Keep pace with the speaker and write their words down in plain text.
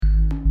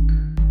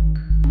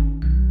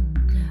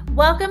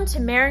Welcome to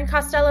Marin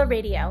Costello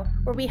Radio,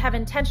 where we have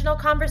intentional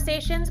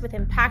conversations with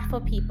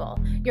impactful people,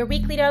 your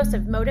weekly dose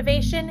of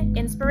motivation,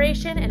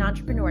 inspiration, and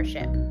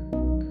entrepreneurship.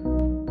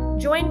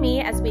 Join me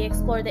as we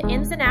explore the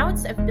ins and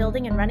outs of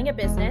building and running a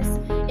business,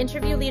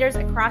 interview leaders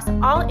across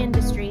all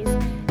industries,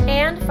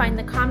 and find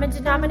the common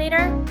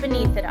denominator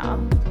beneath it all.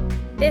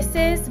 This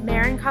is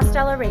Marin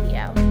Costello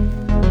Radio.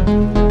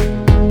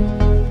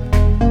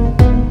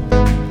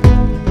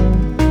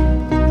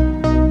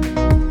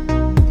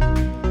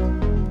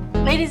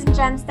 Ladies and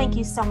gents, thank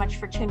you so much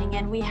for tuning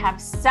in. We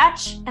have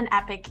such an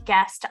epic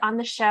guest on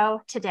the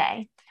show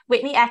today.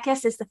 Whitney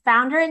Eckes is the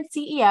founder and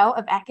CEO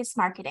of Eckes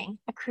Marketing,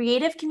 a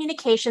creative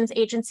communications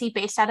agency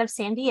based out of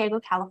San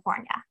Diego,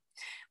 California.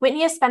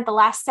 Whitney has spent the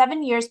last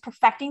 7 years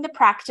perfecting the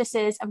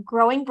practices of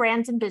growing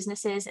brands and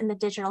businesses in the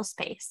digital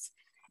space.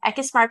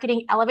 Eckes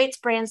Marketing elevates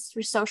brands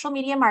through social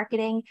media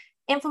marketing,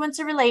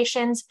 influencer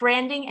relations,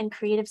 branding, and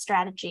creative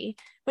strategy.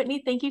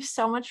 Whitney, thank you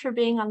so much for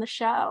being on the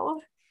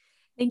show.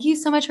 Thank you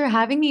so much for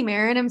having me,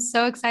 Marin. I'm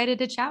so excited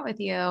to chat with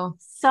you.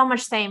 So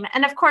much same.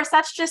 And of course,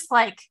 that's just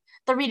like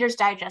the Reader's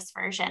Digest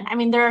version. I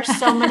mean, there are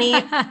so many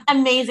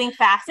amazing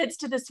facets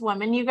to this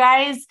woman, you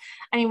guys.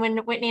 I mean, when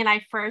Whitney and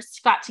I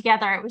first got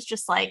together, it was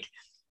just like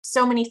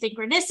so many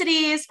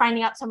synchronicities,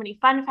 finding out so many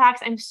fun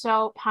facts. I'm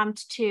so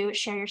pumped to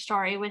share your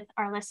story with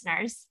our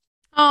listeners.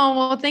 Oh,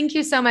 well, thank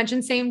you so much.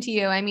 And same to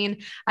you. I mean,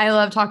 I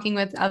love talking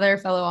with other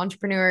fellow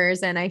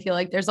entrepreneurs, and I feel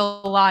like there's a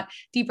lot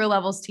deeper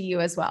levels to you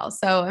as well.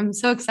 So I'm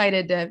so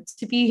excited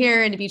to be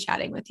here and to be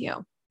chatting with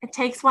you. It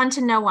takes one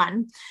to know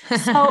one.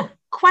 So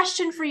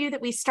question for you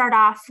that we start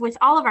off with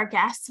all of our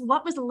guests.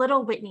 What was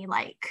little Whitney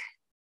like?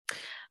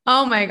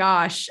 Oh my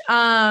gosh.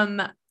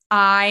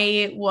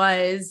 I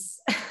was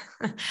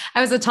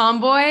a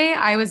tomboy.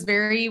 I was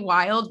very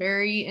wild,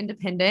 very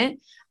independent.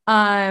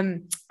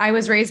 I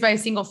was raised by a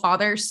single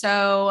father,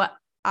 so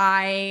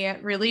I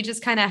really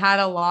just kind of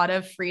had a lot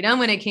of freedom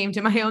when it came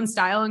to my own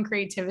style and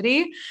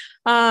creativity.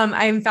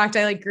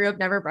 I grew up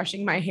never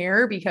brushing my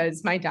hair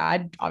because my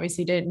dad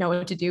obviously didn't know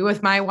what to do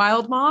with my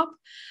wild mop.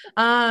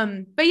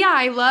 But yeah,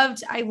 I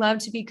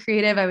loved to be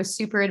creative. I was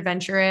super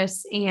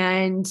adventurous,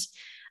 and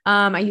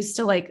I used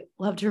to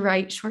love to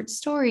write short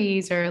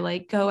stories or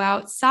go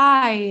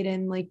outside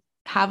and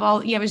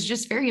I was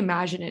just very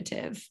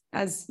imaginative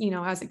as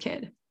a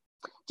kid.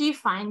 Do you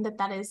find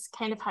that is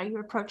kind of how you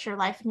approach your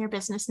life and your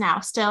business now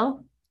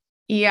still?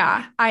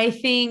 Yeah, I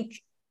think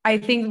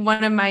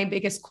one of my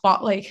biggest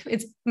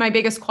it's my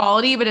biggest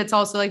quality, but it's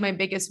also my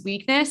biggest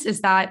weakness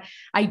is that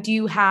I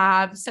do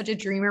have such a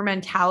dreamer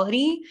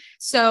mentality.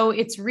 So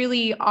it's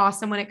really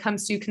awesome when it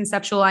comes to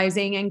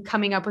conceptualizing and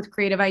coming up with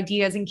creative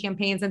ideas and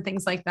campaigns and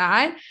things like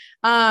that.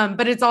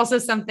 But it's also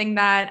something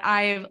that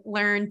I've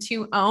learned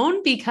to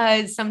own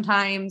because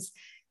sometimes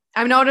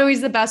I'm not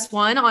always the best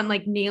one on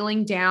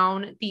nailing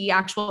down the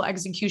actual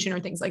execution or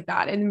things like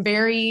that. And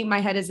my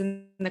head is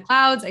in the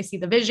clouds. I see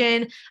the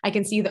vision. I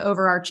can see the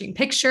overarching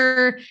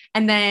picture.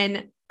 And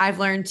then I've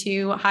learned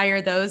to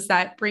hire those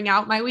that bring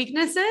out my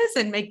weaknesses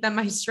and make them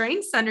my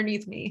strengths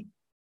underneath me.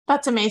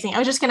 That's amazing. I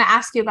was just going to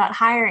ask you about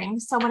hiring.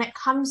 So when it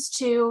comes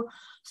to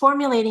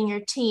formulating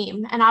your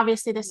team, and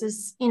obviously this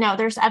is,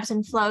 there's ebbs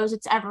and flows,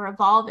 it's ever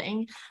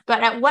evolving.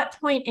 But at what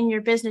point in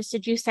your business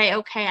did you say,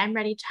 okay, I'm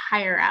ready to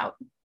hire out?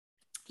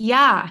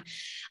 Yeah.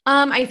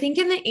 I think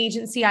in the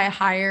agency I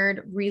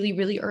hired really,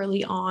 really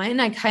early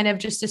on. I kind of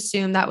just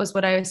assumed that was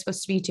what I was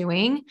supposed to be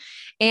doing.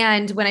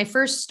 And when I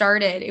first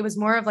started, it was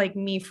more of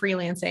me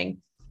freelancing,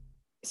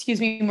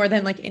 more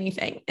than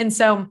anything. And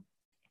so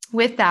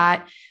with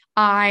that,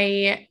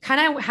 I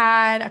kind of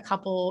had a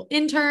couple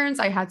interns,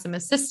 I had some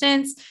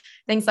assistants,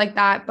 things like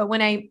that. But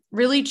when I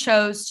really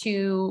chose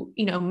to,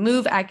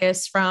 move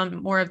Eckes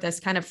from more of this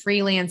kind of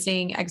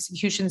freelancing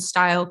execution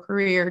style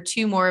career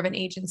to more of an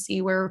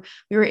agency where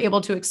we were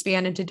able to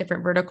expand into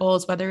different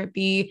verticals, whether it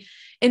be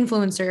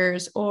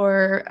influencers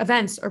or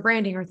events or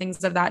branding or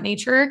things of that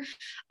nature,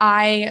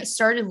 I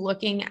started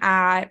looking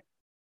at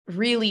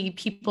really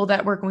people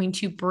that were going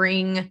to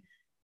bring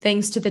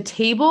things to the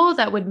table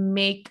that would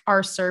make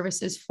our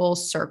services full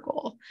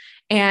circle.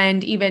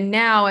 And even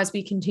now, as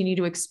we continue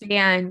to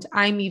expand,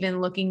 I'm even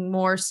looking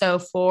more so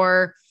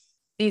for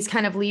these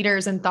kind of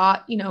leaders and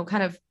thought, these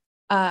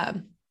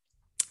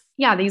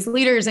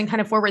leaders and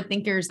kind of forward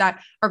thinkers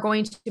that are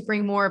going to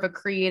bring more of a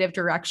creative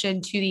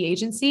direction to the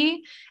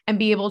agency and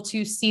be able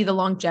to see the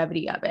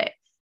longevity of it.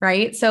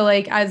 Right. So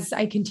as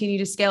I continue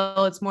to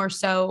scale, it's more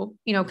so,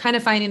 kind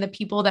of finding the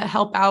people that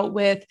help out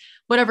with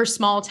whatever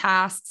small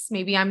tasks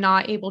maybe I'm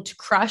not able to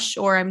crush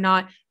or I'm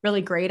not really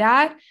great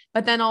at.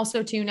 But then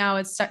also too, now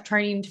it's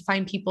trying to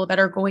find people that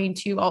are going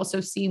to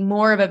also see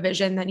more of a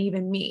vision than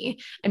even me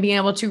and being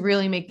able to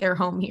really make their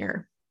home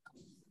here.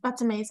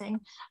 That's amazing.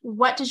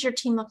 What does your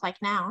team look like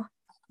now?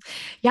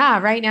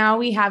 Yeah. Right now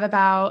we have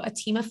about a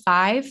team of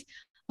 5.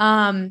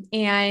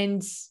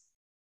 And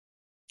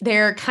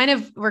we're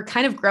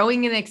kind of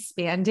growing and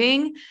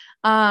expanding.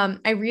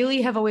 I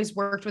really have always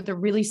worked with a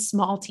really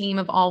small team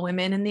of all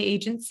women in the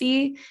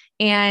agency.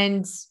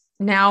 And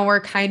now we're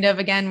kind of,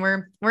 again,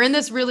 we're in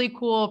this really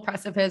cool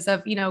precipice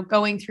of,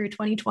 going through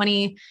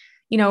 2020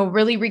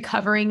 really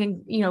recovering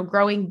and,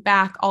 growing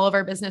back all of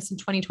our business in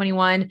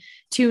 2021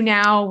 to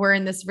now we're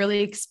in this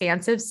really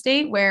expansive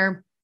state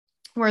where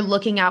we're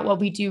looking at what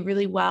we do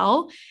really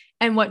well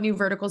and what new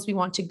verticals we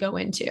want to go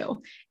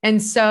into.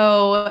 And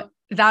so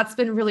that's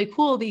been really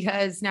cool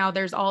because now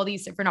there's all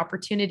these different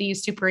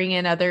opportunities to bring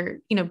in other,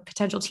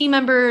 potential team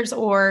members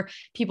or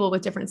people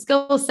with different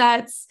skill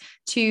sets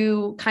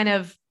to kind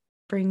of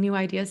bring new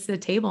ideas to the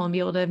table and be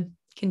able to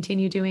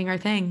continue doing our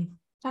thing.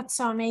 That's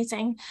so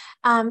amazing.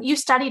 You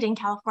studied in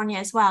California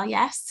as well,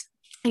 yes?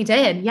 I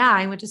did. Yeah.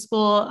 I went to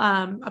school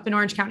up in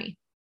Orange County.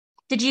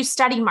 Did you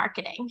study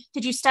marketing?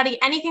 Did you study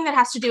anything that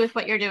has to do with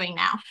what you're doing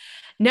now?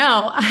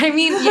 No, I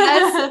mean,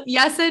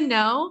 yes and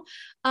no.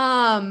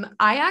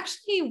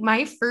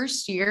 My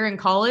first year in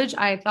college,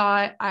 I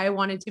thought I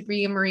wanted to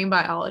be a marine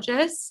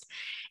biologist.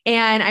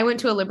 And I went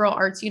to a liberal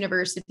arts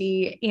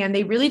university and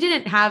they really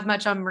didn't have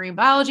much on marine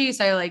biology.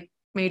 So I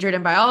majored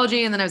in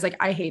biology. And then I was like,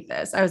 I hate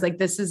this. I was like,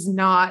 this is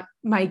not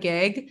my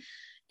gig.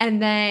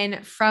 And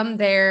then from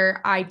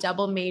there, I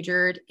double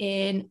majored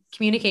in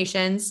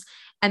communications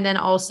and then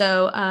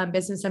also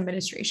business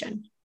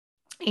administration.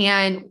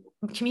 And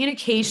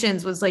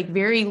communications was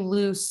very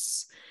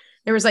loose.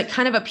 There was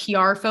kind of a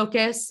PR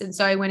focus. And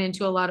so I went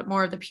into a lot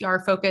more of the PR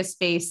focus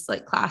based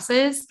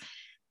classes,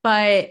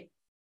 but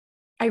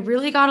I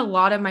really got a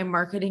lot of my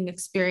marketing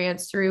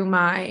experience through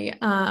my,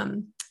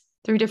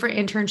 through different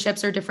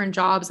internships or different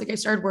jobs. I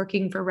started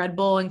working for Red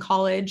Bull in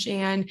college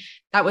and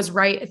that was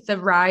right at the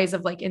rise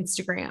of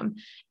Instagram.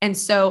 And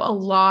so a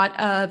lot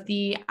of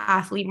the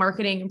athlete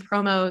marketing and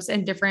promos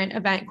and different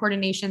event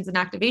coordinations and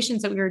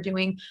activations that we were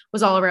doing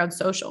was all around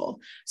social.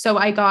 So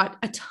I got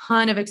a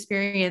ton of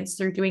experience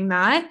through doing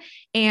that.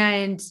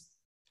 And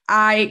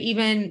I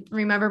even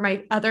remember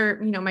my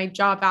other, my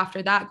job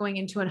after that, going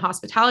into an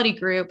hospitality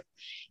group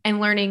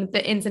and learning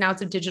the ins and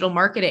outs of digital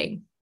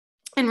marketing.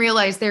 And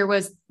realized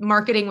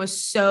marketing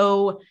was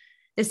so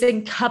this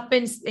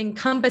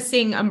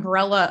encompassing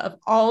umbrella of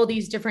all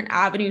these different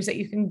avenues that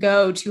you can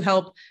go to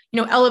help,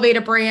 elevate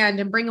a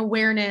brand and bring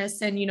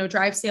awareness and,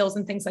 drive sales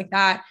and things like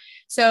that.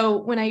 So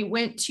when I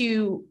went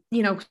to,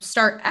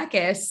 start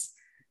Eckes,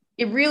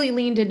 it really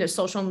leaned into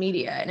social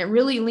media and it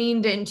really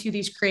leaned into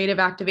these creative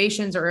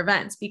activations or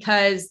events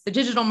because the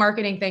digital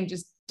marketing thing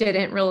just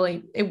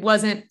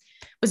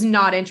was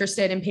not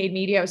interested in paid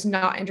media. I was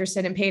not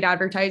interested in paid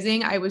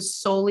advertising. I was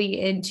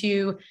solely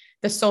into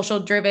the social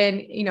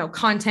driven,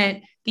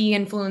 content, the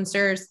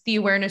influencers, the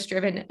awareness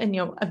driven and,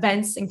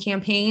 events and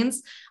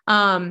campaigns.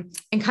 And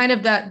kind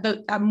of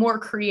the more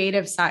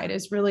creative side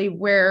is really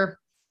where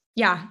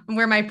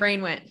my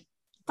brain went.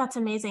 That's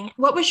amazing.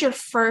 What was your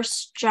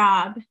first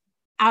job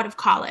out of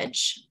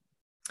college?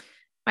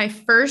 My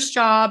first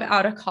job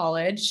out of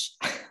college.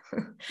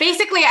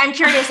 Basically, I'm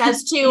curious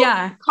as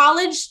to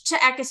college to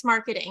Eckes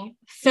marketing,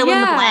 fill in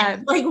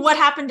the blank, what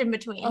happened in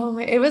between? Oh,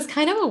 it was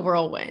kind of a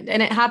whirlwind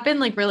and it happened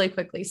really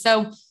quickly.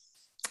 So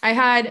I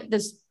had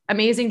this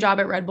amazing job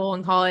at Red Bull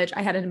in college.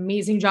 I had an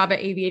amazing job at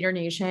Aviator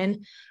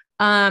Nation.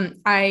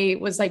 I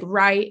was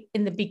right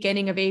in the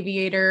beginning of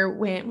Aviator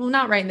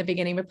not right in the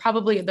beginning, but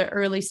probably the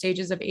early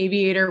stages of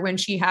Aviator when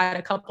she had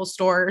a couple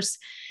stores.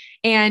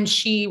 And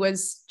she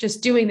was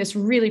just doing this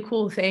really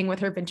cool thing with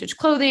her vintage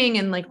clothing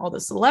and all the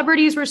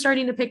celebrities were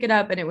starting to pick it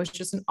up. And it was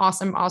just an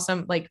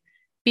awesome,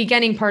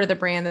 beginning part of the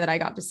brand that I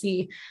got to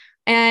see.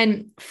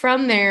 And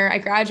from there, I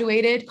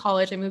graduated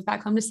college. I moved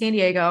back home to San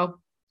Diego.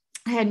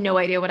 I had no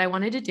idea what I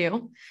wanted to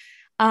do.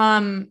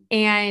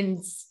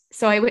 And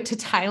so I went to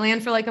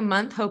Thailand for a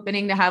month,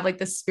 hoping to have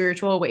this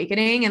spiritual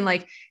awakening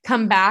and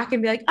come back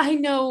and be I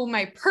know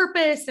my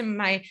purpose and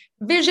my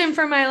vision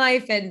for my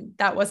life. And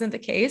that wasn't the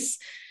case.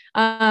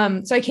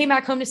 So I came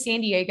back home to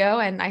San Diego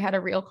and I had a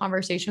real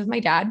conversation with my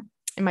dad,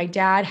 and my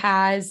dad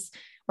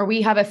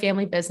we have a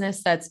family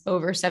business that's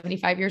over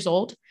 75 years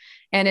old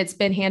and it's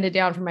been handed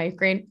down from my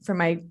great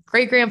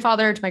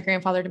grandfather to my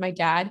grandfather to my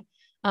dad.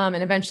 And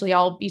eventually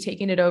I'll be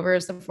taking it over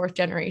as the fourth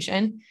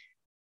generation.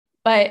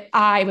 But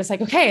I was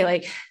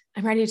okay,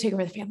 I'm ready to take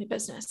over the family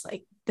business.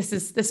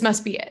 This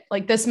must be it.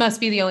 This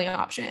must be the only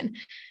option.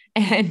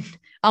 And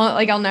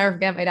I'll never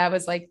forget. My dad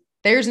was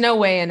there's no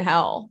way in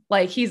hell.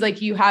 He's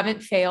you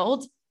haven't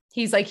failed.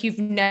 He's you've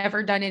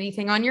never done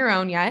anything on your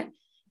own yet.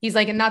 He's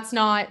and that's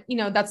not,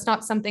 that's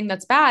not something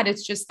that's bad.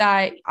 It's just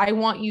that I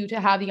want you to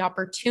have the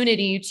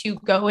opportunity to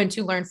go and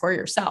to learn for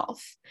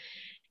yourself.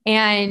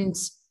 And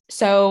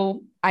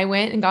so I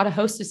went and got a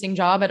hostessing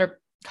job at a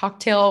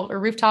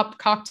rooftop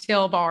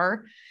cocktail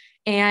bar.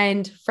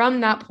 And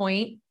from that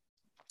point,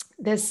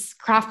 this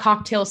craft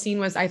cocktail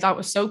scene I thought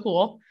was so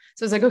cool.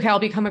 So I was okay, I'll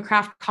become a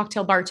craft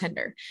cocktail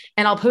bartender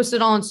and I'll post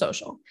it all on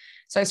social.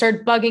 So I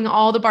started bugging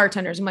all the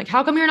bartenders. I'm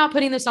how come you're not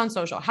putting this on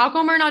social? How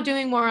come we're not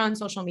doing more on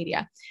social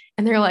media?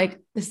 And they're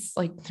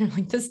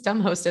this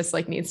dumb hostess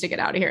needs to get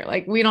out of here.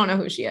 We don't know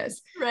who she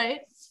is.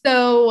 Right.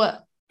 So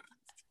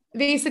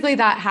basically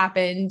that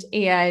happened.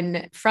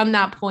 And from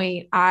that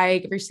point,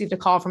 I received a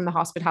call from the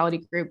hospitality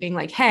group being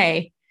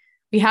hey,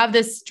 we have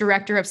this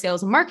director of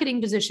sales and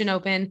marketing position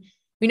open.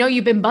 we know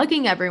you've been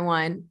bugging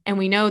everyone, and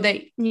we know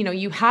that,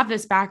 you have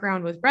this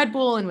background with Red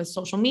Bull and with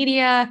social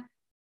media.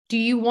 Do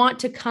you want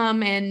to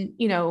come and,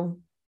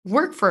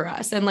 work for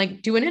us and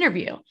like do an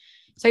interview?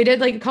 So I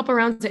did like a couple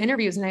rounds of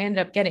interviews and I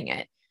ended up getting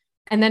it.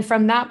 And then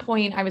from that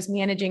point, I was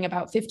managing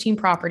about 15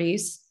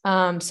 properties.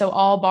 So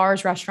all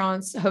bars,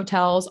 restaurants,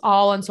 hotels,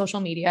 all on social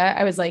media.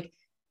 I was like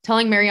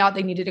telling Marriott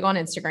they needed to go on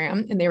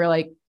Instagram, and they were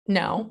like,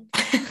 no.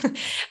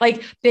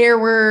 Like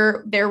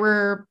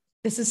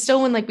this is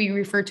still when like we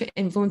refer to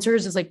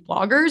influencers as like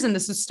bloggers. And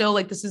this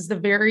is the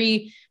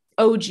very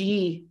OG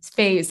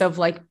phase of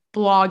like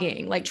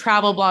blogging, like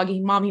travel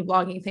blogging, mommy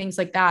blogging, things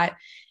like that.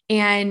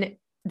 And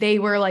they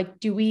were like,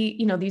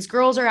 these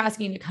girls are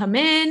asking to come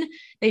in.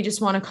 They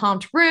just want a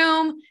comped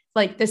room.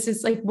 Like, this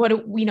is like,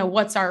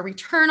 what's our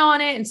return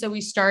on it? And so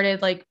we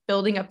started like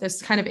building up this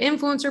kind of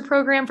influencer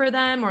program for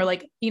them, or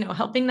like,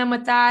 helping them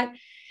with that.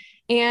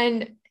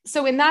 And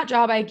so in that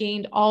job, I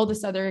gained all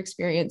this other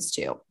experience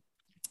too.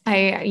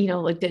 I,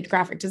 like did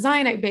graphic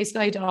design. I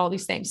did all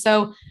these things.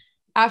 So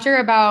after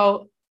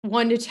about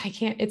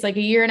it's like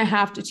a year and a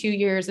half to 2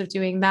 years of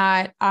doing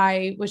that,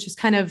 I was just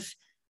kind of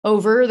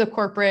over the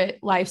corporate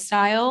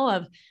lifestyle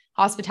of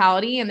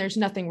hospitality. And there's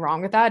nothing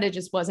wrong with that. It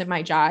just wasn't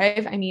my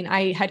jive. I mean,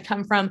 I had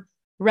come from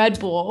Red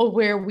Bull,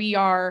 where we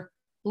are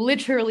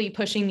literally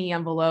pushing the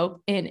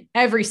envelope in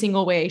every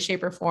single way,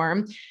 shape, or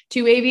form,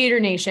 to Aviator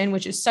Nation,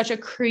 which is such a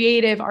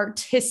creative,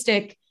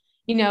 artistic,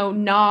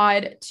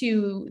 nod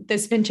to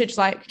this vintage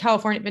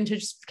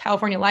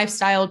California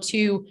lifestyle,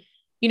 to,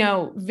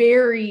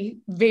 very,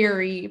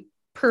 very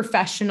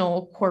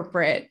professional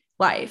corporate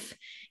life.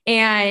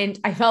 And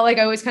I felt like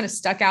I always kind of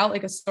stuck out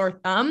like a sore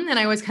thumb. And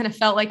I always kind of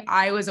felt like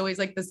I was always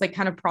like this like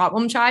kind of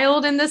problem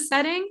child in this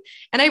setting.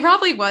 And I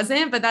probably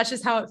wasn't, but that's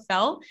just how it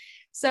felt.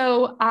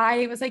 So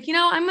I was like,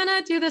 I'm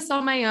going to do this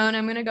on my own.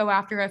 I'm going to go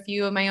after a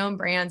few of my own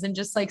brands and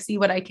just like see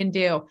what I can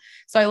do.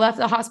 So I left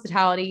the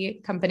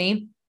hospitality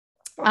company.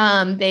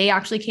 They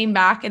actually came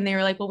back and they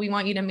were like, well, we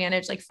want you to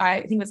manage like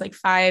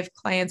 5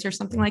 clients or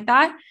something like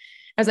that.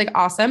 I was like,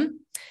 awesome.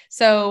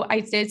 So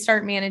I did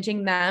start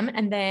managing them,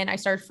 and then I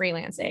started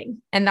freelancing,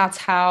 and that's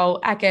how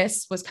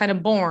Eckes was kind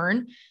of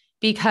born,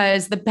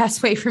 because the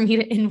best way for me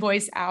to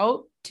invoice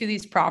out to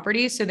these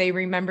properties so they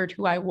remembered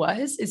who I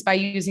was is by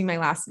using my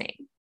last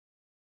name.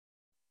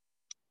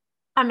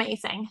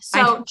 Amazing.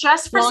 So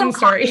just for some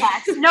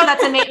context, no,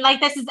 that's amazing.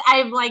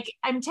 Like,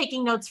 I'm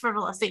taking notes for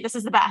Felicity. This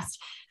is the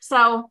best.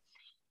 So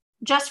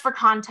just for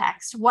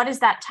context, what is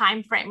that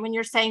time frame when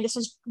you're saying this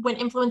is when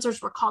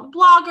influencers were called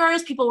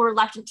bloggers, people were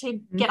left to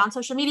get on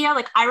social media?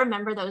 Like, I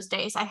remember those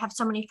days. I have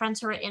so many friends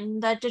who are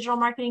in the digital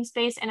marketing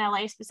space in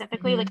LA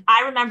specifically. Like,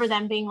 I remember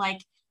them being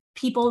like,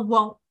 people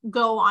won't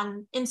go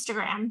on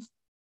Instagram.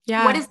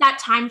 Yeah. What is that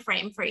time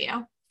frame for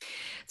you?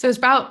 So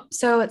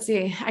let's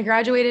see, I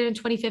graduated in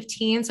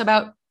 2015. So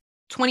about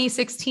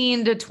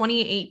 2016 to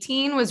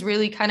 2018 was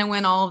really kind of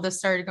when all of this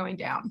started going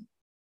down.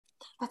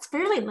 That's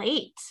fairly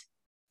late.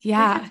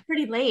 Yeah. That's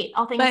pretty late,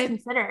 all things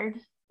considered.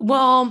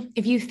 Well,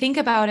 if you think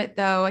about it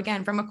though,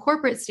 again, from a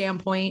corporate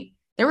standpoint,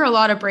 there were a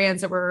lot of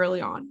brands that were early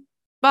on,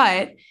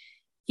 but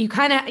you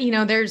kind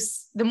of,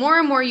 there's the more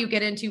and more you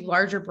get into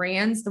larger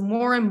brands, the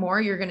more and more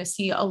you're going to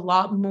see a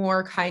lot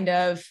more kind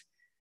of,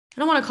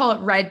 I don't want to call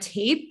it red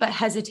tape, but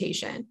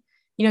hesitation.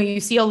 You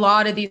see a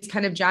lot of these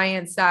kind of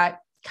giants that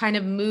kind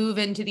of move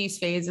into these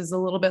phases a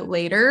little bit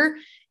later.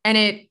 And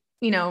it,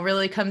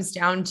 really comes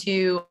down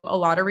to a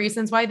lot of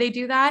reasons why they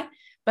do that.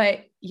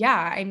 But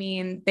yeah, I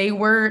mean, there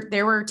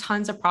were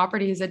tons of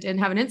properties that didn't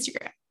have an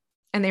Instagram,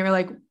 and they were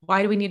like,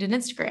 why do we need an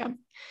Instagram?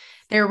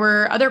 There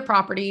were other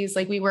properties,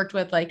 like we worked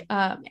with like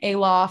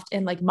Aloft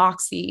and like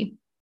Moxie,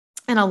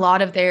 and a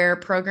lot of their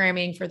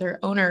programming for their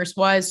owners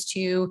was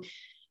to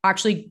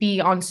actually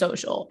be on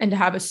social and to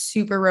have a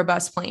super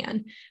robust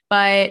plan.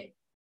 But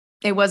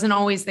it wasn't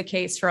always the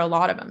case for a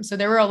lot of them. So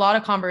there were a lot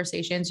of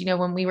conversations,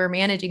 when we were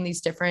managing these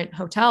different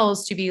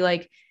hotels, to be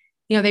like,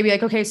 they'd be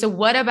like, okay, so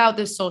what about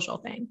this social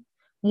thing?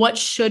 What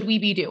should we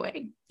be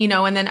doing?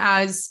 And then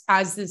as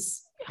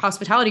this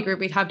hospitality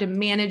group, we'd have to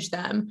manage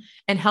them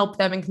and help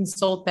them and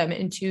consult them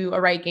into a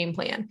right game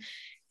plan.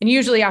 And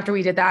usually after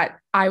we did that,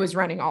 I was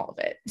running all of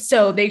it.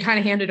 So they kind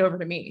of handed over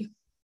to me.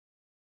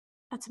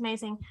 That's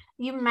amazing.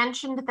 You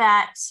mentioned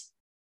that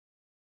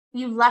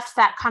you left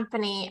that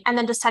company and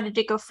then decided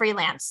to go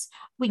freelance.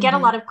 We get a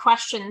lot of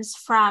questions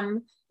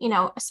from,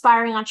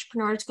 aspiring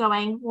entrepreneurs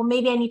going, well,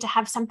 maybe I need to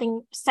have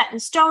something set in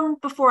stone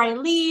before I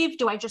leave.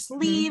 Do I just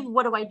leave?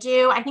 What do I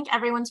do? I think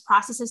everyone's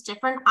process is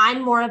different.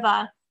 I'm more of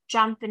a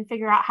jump and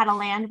figure out how to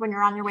land when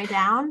you're on your way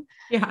down.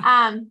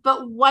 Yeah.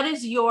 But what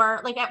is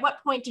at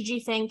what point did you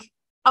think,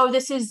 oh,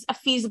 this is a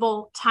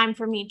feasible time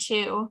for me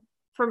to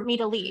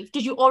leave?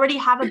 Did you already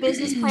have a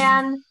business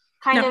plan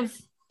of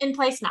in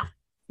place? No.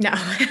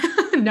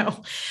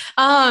 No.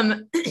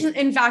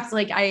 In fact,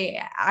 like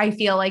I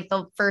feel like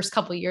the first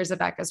couple of years of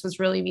Eckes was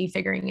really me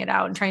figuring it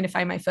out and trying to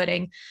find my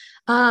footing.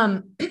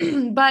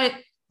 But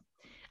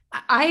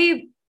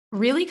I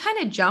really kind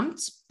of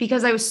jumped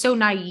because I was so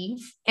naive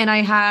and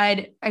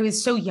I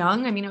was so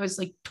young. I mean, I was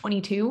like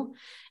 22,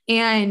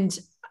 and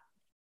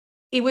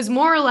it was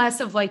more or less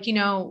of like,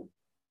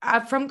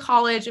 from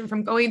college and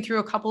from going through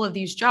a couple of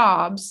these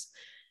jobs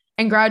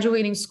and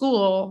graduating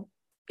school,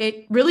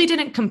 it really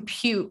didn't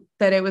compute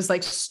that it was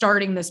like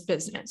starting this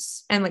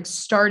business and like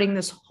starting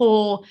this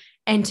whole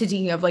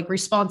entity of like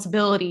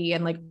responsibility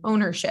and like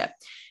ownership.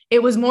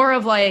 It was more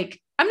of like,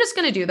 I'm just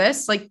going to do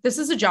this. Like, this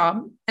is a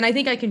job and I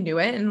think I can do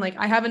it. And like,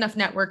 I have enough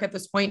network at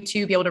this point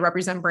to be able to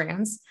represent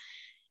brands.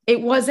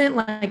 It wasn't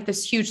like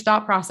this huge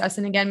thought process.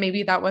 And again,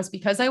 maybe that was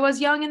because I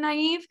was young and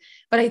naive,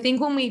 but I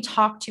think when we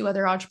talk to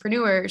other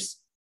entrepreneurs,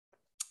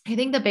 I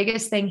think the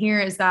biggest thing here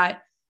is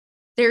that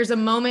there's a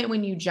moment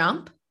when you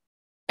jump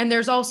and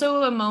there's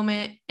also a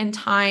moment in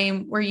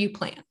time where you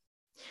plan.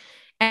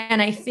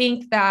 And I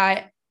think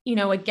that,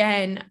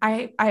 again,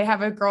 I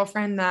have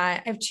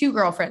I have two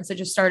girlfriends that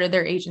just started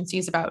their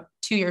agencies about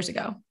 2 years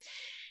ago,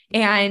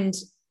 and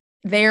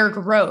their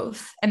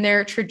growth and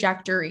their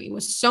trajectory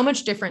was so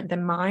much different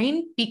than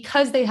mine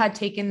because they had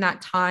taken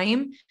that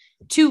time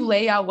to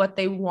lay out what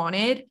they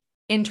wanted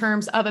in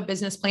terms of a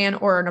business plan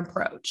or an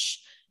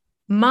approach.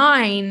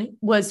 Mine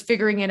was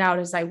figuring it out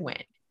as I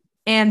went.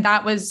 And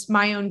that was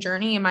my own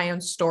journey and my own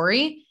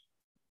story.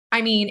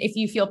 I mean, if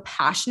you feel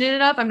passionate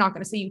enough, I'm not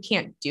going to say you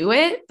can't do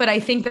it, but I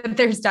think that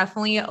there's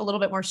definitely a little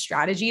bit more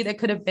strategy that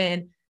could have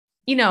been,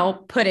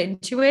 put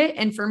into it.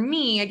 And for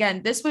me,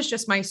 again, this was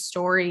just my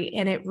story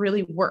and it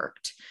really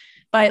worked.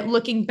 But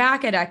looking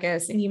back at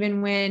Eckes, and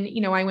even when,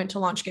 I went to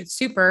launch Get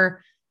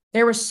Super,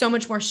 there was so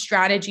much more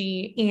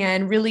strategy.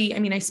 And really, I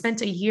mean, I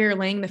spent a year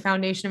laying the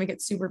foundation of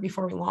Get Super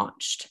before we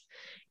launched.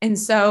 And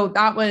so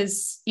that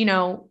was,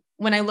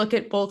 when I look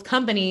at both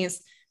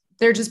companies,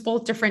 they're just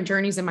both different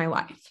journeys in my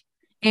life.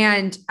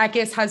 And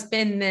Eckes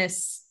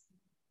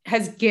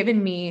has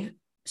given me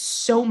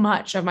so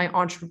much of my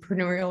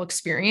entrepreneurial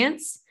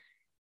experience.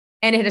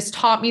 And it has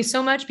taught me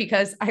so much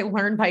because I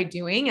learned by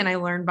doing and I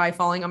learned by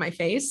falling on my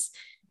face.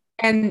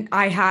 And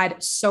I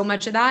had so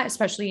much of that,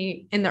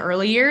 especially in the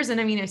early years. And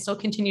I mean, I still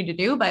continue to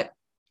do, but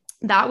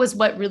that was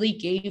what really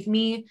gave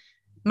me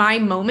my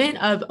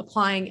moment of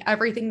applying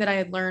everything that I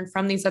had learned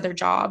from these other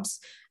jobs,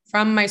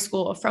 from my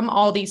school, from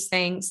all these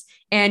things,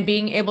 and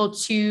being able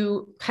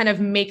to kind of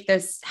make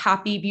this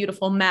happy,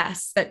 beautiful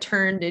mess that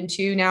turned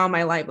into now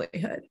my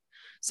livelihood.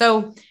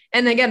 So,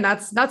 and again,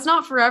 that's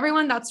not for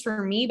everyone, that's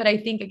for me. But I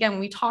think, again, when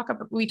we talk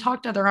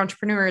to other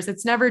entrepreneurs,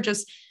 it's never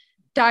just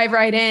dive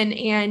right in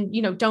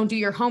and, don't do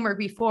your homework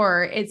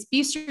before. It's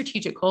be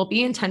strategical,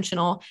 be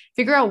intentional,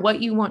 figure out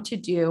what you want to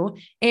do.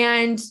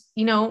 And,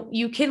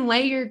 you can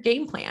lay your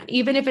game plan,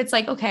 even if it's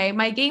like, okay,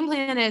 my game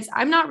plan is,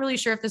 I'm not really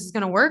sure if this is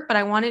going to work, but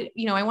I want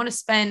to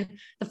spend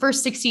the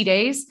first 60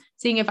 days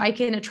seeing if I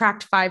can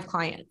attract 5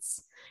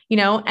 clients,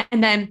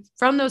 and then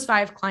from those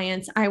 5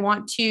 clients, I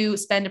want to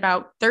spend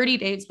about 30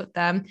 days with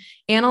them,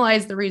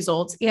 analyze the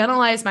results,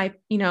 analyze my,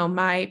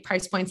 my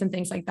price points and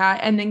things like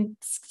that, and then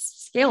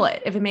scale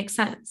it if it makes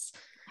sense.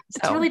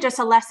 It's really just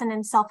a lesson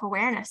in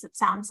self-awareness, it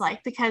sounds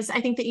like, because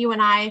I think that you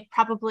and I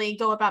probably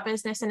go about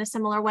business in a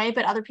similar way,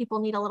 but other people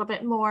need a little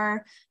bit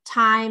more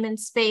time and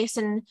space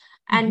and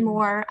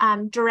more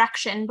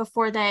direction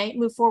before they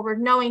move forward,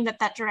 knowing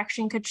that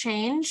direction could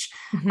change.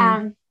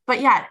 But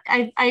yeah,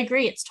 I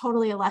agree. It's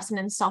totally a lesson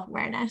in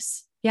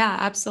self-awareness. Yeah,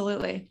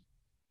 absolutely.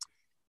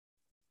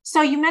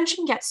 So you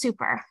mentioned Get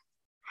Super.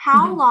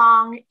 How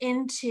long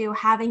into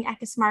having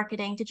Eckes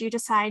Marketing did you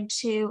decide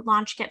to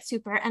launch Get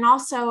Super? And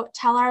also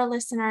tell our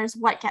listeners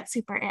what Get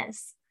Super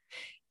is.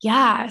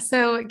 Yeah.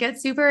 So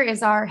Get Super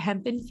is our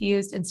hemp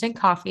infused instant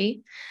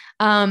coffee.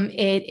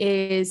 It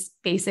is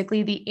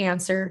basically the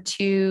answer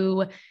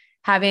to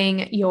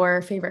having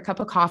your favorite cup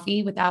of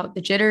coffee without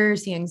the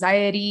jitters, the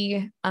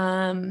anxiety.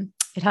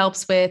 It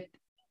helps with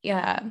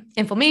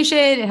inflammation.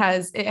 It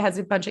has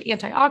a bunch of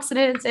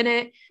antioxidants in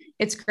it.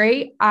 It's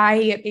great.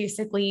 I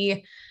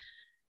basically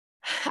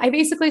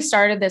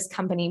started this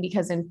company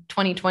because in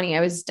 2020, I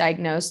was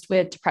diagnosed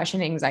with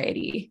depression and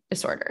anxiety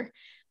disorder.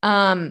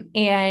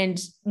 And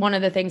one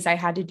of the things I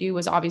had to do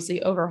was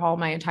obviously overhaul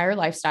my entire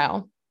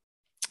lifestyle.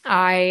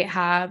 I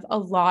have a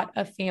lot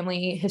of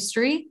family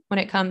history when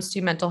it comes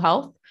to mental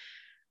health,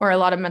 or a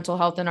lot of mental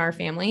health in our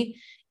family.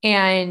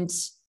 And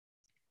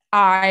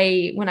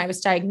when I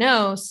was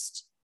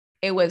diagnosed,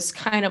 it was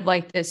kind of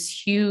like this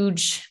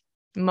huge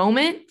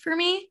moment for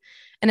me,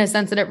 in a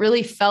sense that it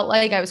really felt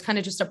like I was kind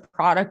of just a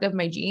product of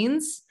my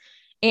genes.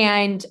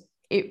 And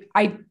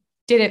I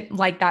didn't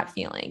like that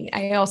feeling.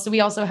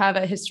 We also have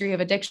a history of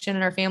addiction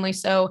in our family.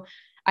 So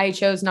I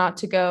chose not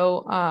to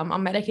go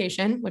on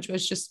medication, which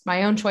was just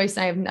my own choice.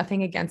 I have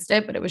nothing against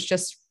it, but it was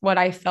just what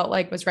I felt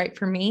like was right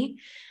for me.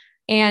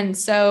 And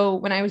so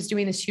when I was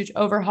doing this huge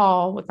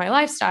overhaul with my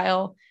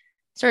lifestyle,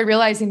 I started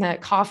realizing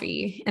that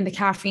coffee and the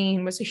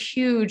caffeine was a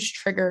huge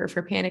trigger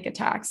for panic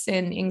attacks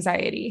and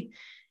anxiety.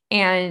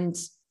 And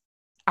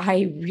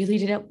I really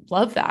didn't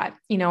love that.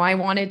 I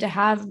wanted to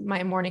have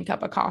my morning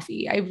cup of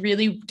coffee. I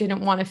really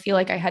didn't want to feel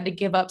like I had to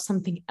give up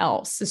something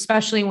else,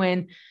 especially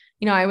when,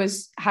 I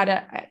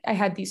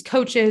had these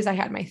coaches, I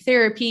had my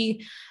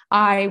therapy.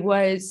 I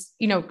was,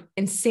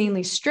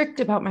 insanely strict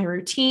about my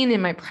routine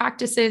and my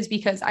practices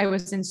because I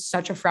was in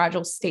such a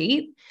fragile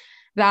state.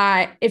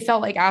 that it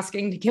felt like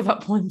asking to give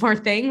up one more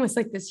thing was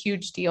like this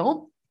huge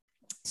deal.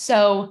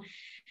 So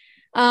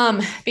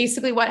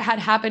basically what had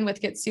happened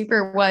with Get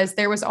Super was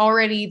there was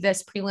already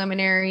this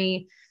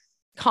preliminary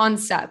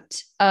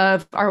concept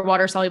of our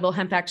water soluble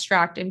hemp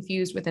extract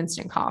infused with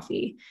instant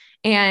coffee.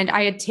 And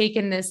I had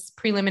taken this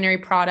preliminary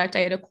product,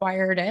 I had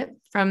acquired it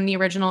from the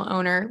original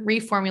owner,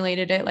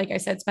 reformulated it. Like I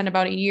said, spent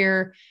about a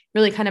year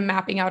really kind of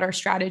mapping out our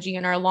strategy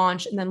and our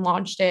launch, and then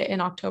launched it in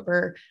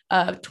October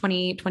of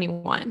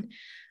 2021.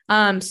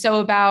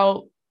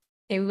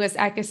 It was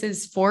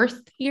Eckis's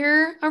fourth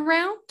year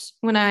around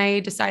when I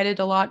decided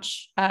to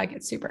launch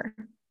Get Super.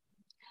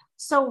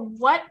 So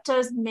what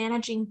does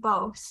managing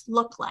both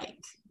look like?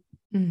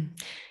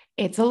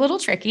 It's a little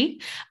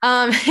tricky.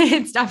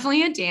 It's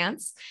definitely a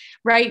dance.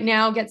 Right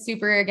now, Get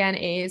Super again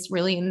is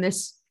really in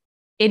this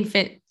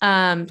infant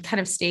kind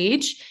of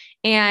stage.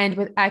 And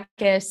with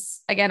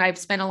Eckis, again, I've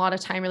spent a lot of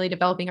time really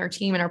developing our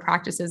team and our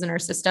practices and our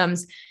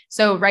systems.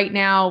 So right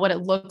now, what it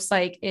looks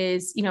like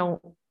is,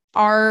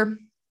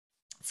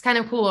 it's kind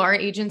of cool. Our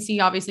agency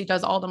obviously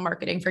does all the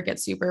marketing for Get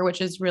Super, which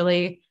is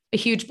really a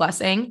huge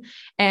blessing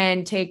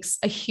and takes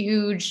a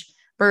huge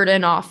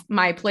burden off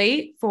my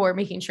plate for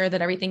making sure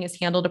that everything is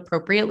handled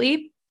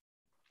appropriately.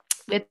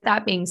 With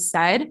that being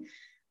said,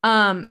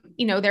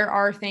 there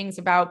are things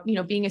about,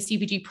 being a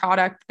CPG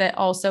product that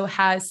also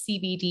has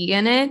CBD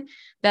in it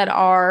that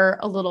are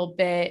a little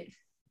bit,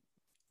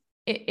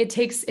 it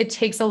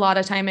takes a lot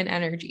of time and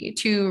energy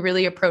to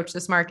really approach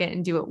this market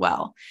and do it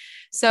well.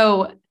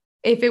 So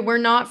if it were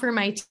not for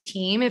my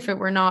team, if it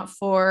were not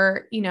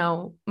for,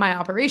 my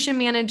operation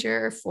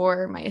manager,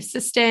 for my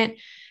assistant,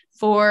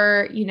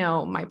 for,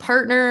 my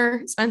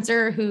partner,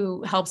 Spencer,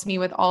 who helps me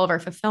with all of our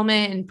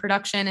fulfillment and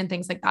production and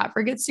things like that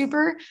for Get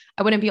Super,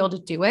 I wouldn't be able to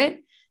do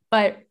it.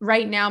 But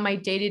right now, my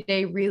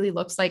day-to-day really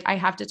looks like I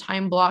have to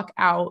time block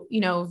out,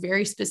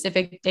 very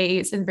specific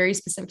days and very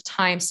specific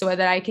times so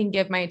that I can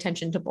give my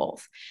attention to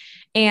both.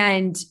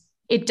 And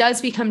it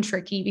does become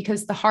tricky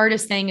because the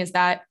hardest thing is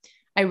that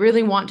I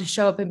really want to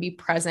show up and be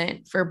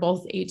present for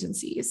both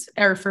agencies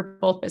or for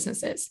both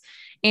businesses.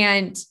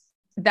 And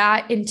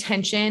that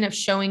intention of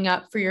showing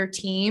up for your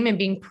team and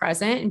being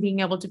present and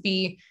being able to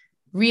be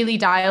really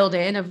dialed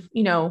in of,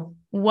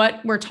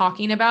 what we're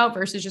talking about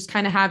versus just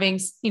kind of having,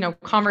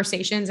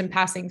 conversations and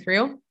passing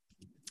through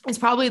is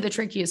probably the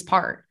trickiest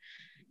part,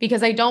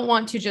 because I don't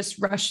want to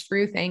just rush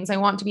through things. I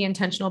want to be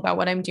intentional about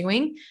what I'm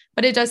doing,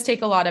 but it does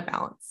take a lot of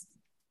balance.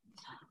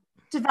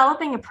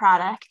 Developing a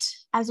product,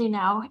 as you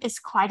know, is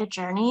quite a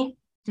journey.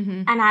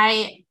 Mm-hmm. And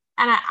I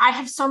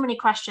have so many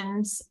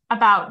questions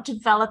about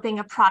developing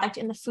a product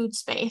in the food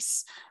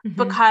space, mm-hmm.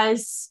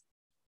 because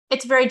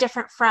it's very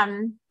different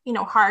from,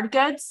 hard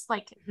goods.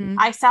 Like mm-hmm.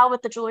 I sell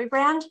with the jewelry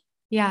brand.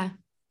 Yeah.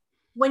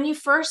 When you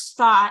first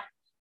thought,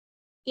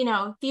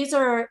 these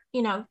are,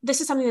 this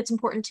is something that's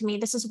important to me.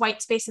 This is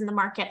white space in the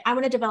market. I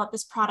want to develop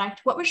this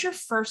product. What was your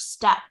first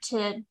step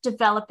to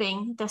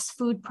developing this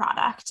food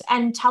product?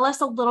 And tell us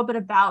a little bit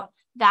about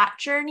that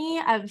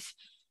journey of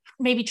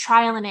maybe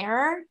trial and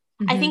error.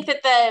 Mm-hmm. I think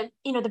that the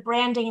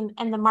branding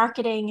and the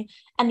marketing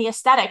and the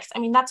aesthetics,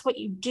 that's what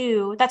you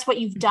do. That's what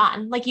you've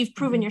done. Like you've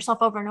proven mm-hmm.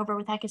 yourself over and over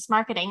with Eckis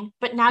Marketing,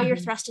 but now mm-hmm. you're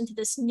thrust into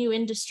this new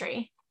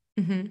industry.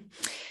 Mm-hmm.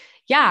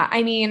 Yeah.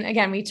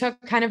 Again, we took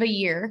kind of a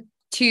year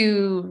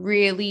to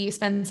really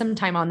spend some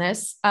time on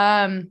this.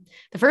 The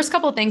first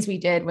couple of things we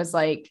did was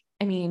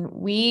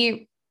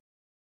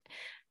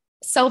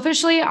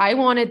selfishly, I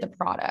wanted the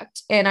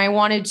product and I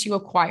wanted to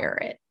acquire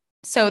it.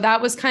 So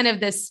that was kind of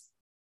this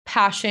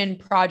passion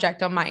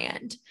project on my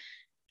end.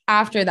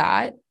 After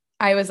that,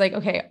 I was like,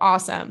 okay,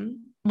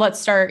 awesome.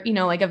 Let's start,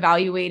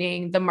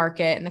 evaluating the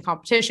market and the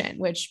competition,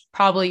 which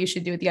probably you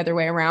should do it the other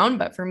way around.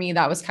 But for me,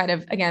 that was kind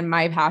of, again,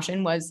 my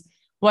passion was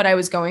what I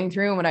was going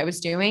through and what I was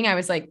doing. I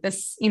was like,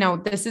 this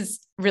is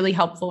really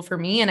helpful for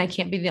me. And I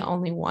can't be the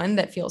only one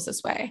that feels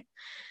this way.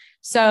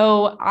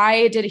 So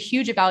I did a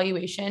huge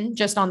evaluation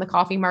just on the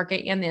coffee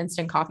market and the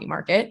instant coffee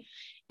market.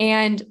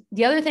 And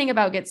the other thing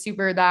about Get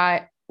Super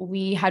that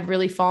we had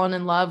really fallen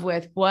in love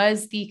with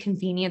was the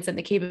convenience and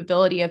the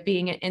capability of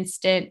being an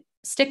instant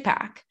stick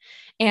pack.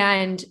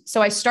 And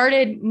so I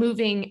started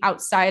moving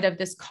outside of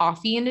this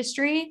coffee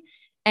industry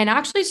and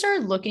actually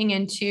started looking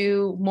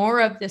into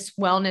more of this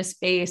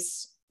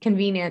wellness-based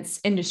convenience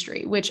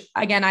industry, which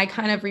again, I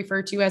kind of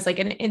refer to as like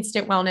an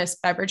instant wellness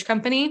beverage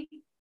company.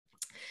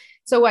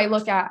 So I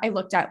looked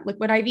at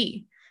Liquid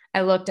IV.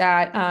 I looked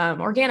at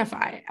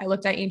Organifi. I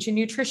looked at Ancient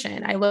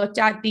Nutrition. I looked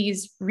at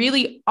these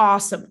really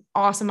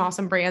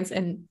awesome brands.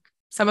 And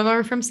some of them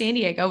are from San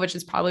Diego, which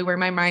is probably where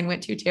my mind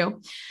went to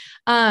too,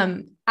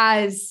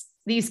 as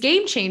these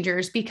game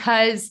changers,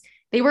 because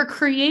they were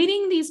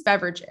creating these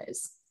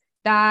beverages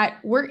that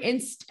were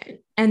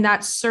instant and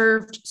that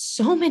served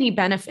so many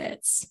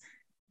benefits,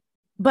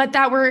 but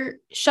that were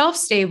shelf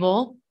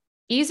stable,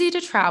 easy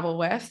to travel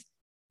with,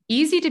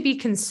 easy to be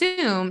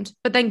consumed,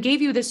 but then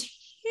gave you this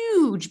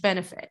huge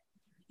benefit,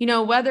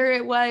 whether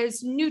it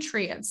was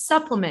nutrients,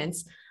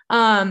 supplements,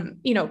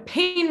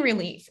 pain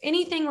relief,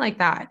 anything like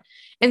that.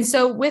 And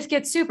so with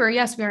Get Super,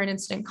 yes, we are an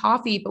instant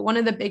coffee, but one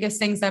of the biggest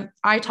things that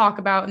I talk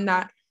about and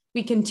that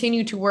we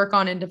continue to work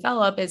on and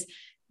develop is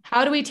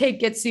how do we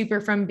take Get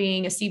Super from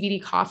being a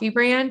CBD coffee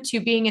brand to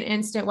being an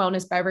instant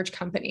wellness beverage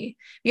company?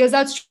 Because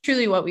that's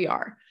truly what we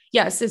are.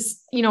 Yes,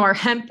 it's,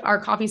 our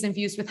coffee is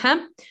infused with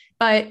hemp,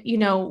 but,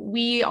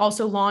 we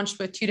also launched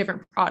with two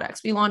different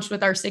products. We launched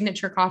with our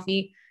signature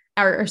coffee,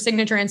 our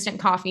signature instant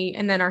coffee,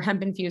 and then our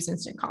hemp infused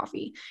instant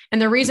coffee.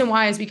 And the reason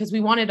why is because we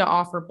wanted to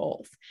offer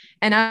both.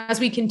 And as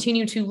we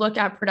continue to look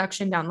at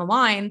production down the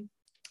line,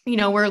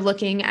 we're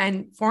looking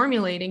and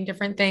formulating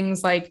different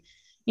things like,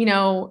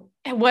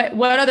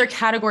 what other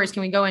categories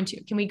can we go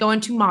into? Can we go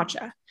into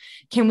matcha?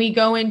 Can we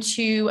go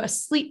into a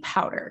sleep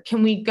powder?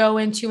 Can we go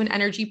into an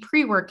energy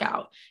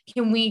pre-workout?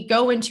 Can we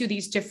go into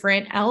these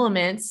different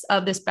elements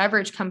of this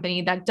beverage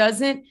company that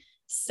doesn't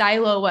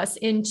silo us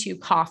into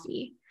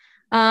coffee?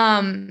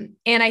 And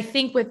I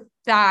think with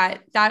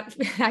that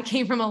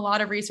came from a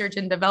lot of research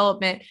and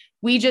development.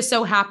 We just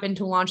so happened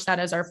to launch that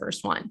as our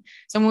first one.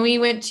 So when we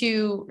went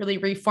to really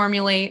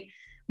reformulate,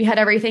 we had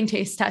everything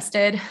taste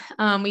tested.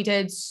 We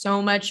did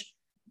so much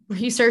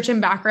research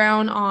and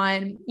background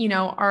on,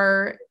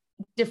 our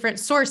different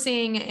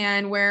sourcing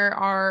and where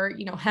our,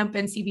 hemp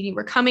and CBD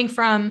were coming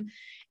from.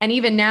 And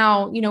even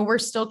now, we're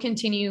still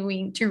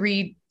continuing to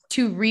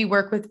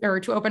rework with, or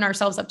to open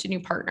ourselves up to new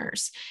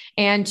partners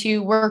and to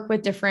work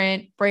with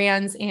different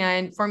brands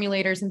and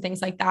formulators and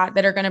things like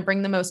that are going to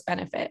bring the most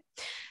benefit.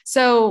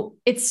 So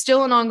it's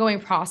still an ongoing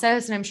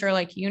process. And I'm sure,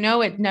 like,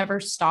 it never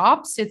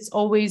stops. It's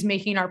always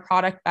making our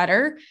product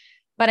better.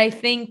 But I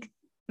think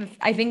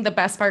the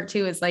best part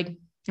too is like,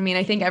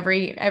 I think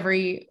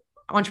every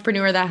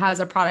entrepreneur that has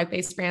a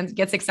product-based brand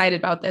gets excited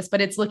about this, but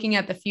it's looking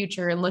at the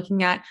future and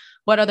looking at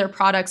what other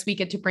products we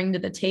get to bring to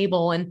the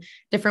table and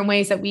different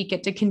ways that we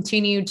get to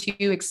continue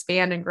to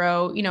expand and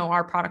grow,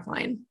 our product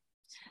line.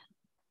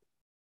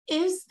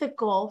 Is the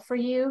goal for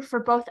you for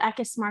both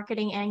Eckes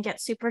Marketing and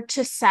Get Super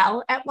to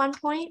sell at one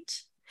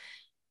point?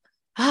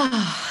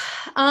 Yes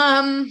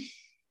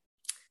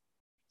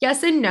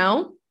and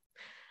no.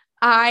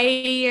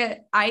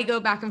 I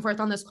go back and forth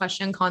on this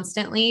question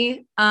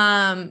constantly.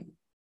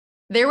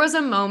 There was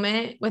a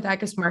moment with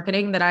Eckes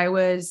Marketing that I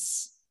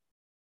was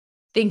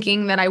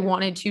thinking that I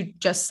wanted to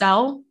just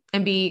sell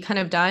and be kind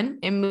of done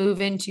and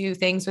move into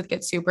things with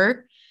Get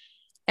Super.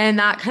 And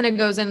that kind of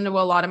goes into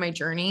a lot of my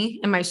journey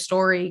and my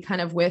story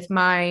kind of with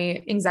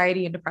my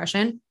anxiety and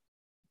depression.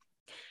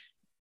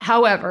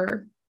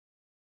 However,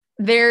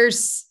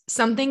 there's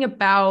something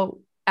about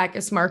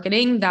Eckes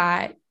Marketing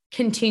that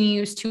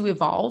continues to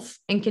evolve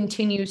and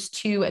continues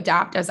to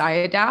adapt as I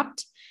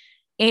adapt.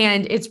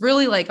 And it's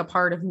really like a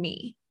part of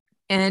me.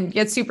 And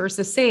Get Super is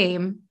the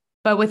same.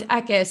 But with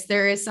Eckes,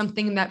 there is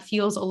something that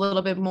feels a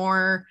little bit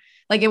more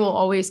like it will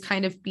always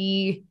kind of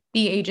be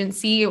the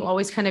agency. It will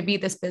always kind of be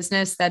this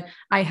business that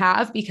I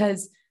have,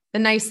 because the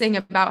nice thing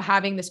about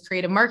having this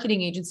creative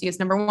marketing agency is,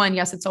 number one,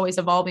 yes, it's always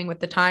evolving with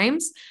the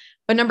times.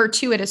 But number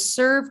two, it has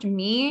served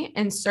me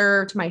and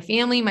served my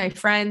family, my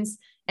friends,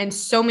 and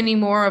so many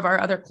more of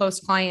our other close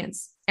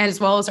clients, as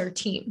well as our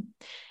team.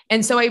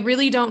 And so I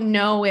really don't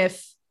know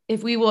if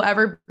we will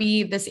ever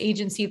be this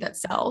agency that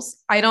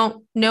sells. I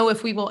don't know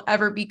if we will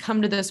ever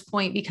come to this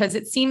point, because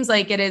it seems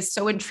like it is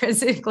so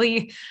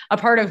intrinsically a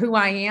part of who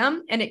I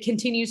am, and it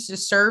continues to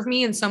serve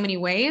me in so many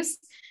ways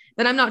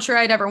that I'm not sure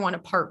I'd ever want to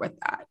part with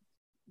that.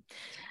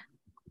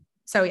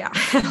 So yeah,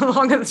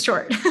 long and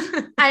short.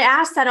 I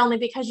asked that only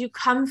because you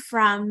come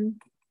from,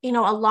 a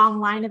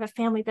long line of a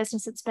family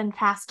business that's been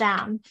passed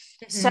down.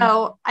 Mm-hmm.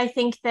 So I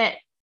think that,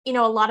 a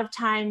lot of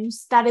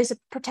times that is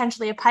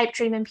potentially a pipe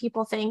dream, and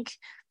people think,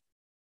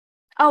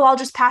 oh, I'll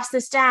just pass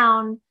this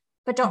down,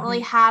 but don't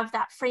really have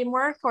that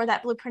framework or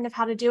that blueprint of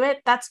how to do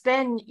it. That's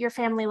been your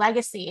family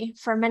legacy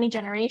for many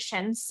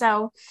generations.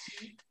 So,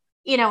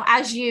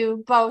 as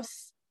you both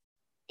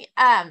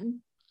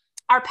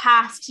are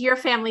past your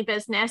family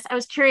business, I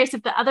was curious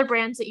if the other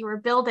brands that you were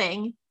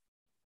building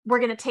were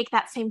going to take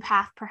that same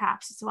path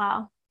perhaps as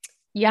well.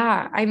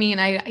 Yeah.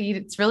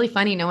 It's really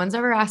funny. No one's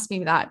ever asked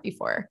me that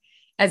before,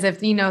 as if,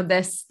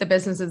 the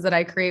businesses that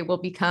I create will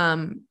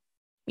become,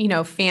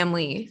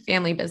 family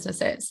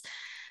businesses.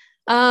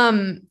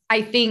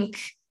 I think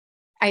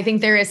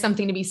there is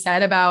something to be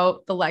said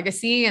about the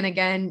legacy. And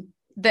again,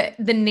 the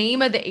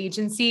name of the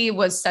agency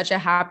was such a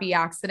happy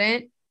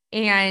accident.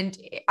 And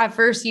at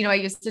first, I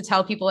used to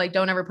tell people, like,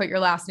 don't ever put your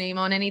last name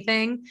on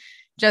anything,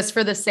 just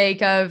for the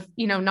sake of,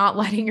 not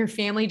letting your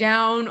family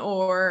down,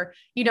 or,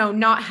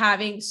 not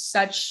having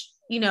such,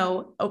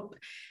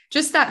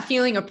 just that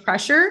feeling of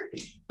pressure.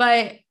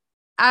 But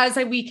as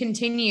we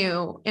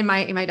continue, and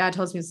my dad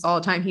tells me this all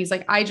the time, he's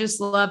like, I just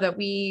love that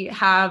we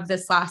have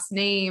this last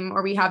name,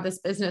 or we have this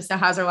business that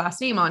has our last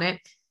name on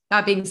it.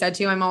 That being said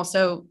too, I'm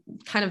also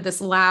kind of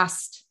this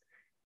last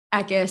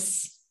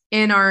Eckes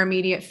in our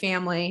immediate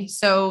family.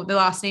 So the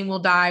last name will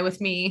die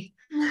with me.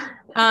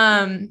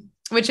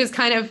 Which is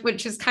kind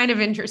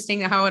of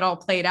interesting how it all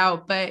played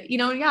out. But,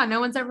 no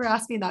one's ever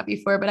asked me that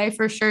before, but I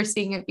for sure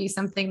seeing it be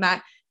something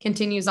that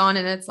continues on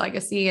in its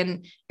legacy.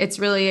 And it's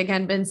really,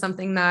 again, been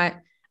something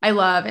that I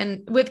love.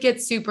 And with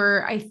Get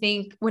Super, I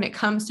think when it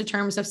comes to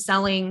terms of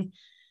selling,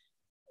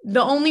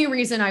 the only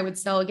reason I would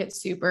sell Get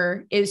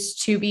Super is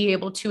to be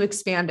able to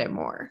expand it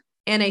more.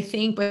 And I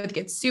think with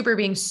Get Super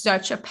being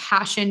such a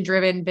passion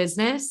driven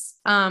business,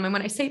 and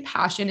when I say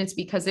passion, it's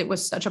because it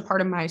was such a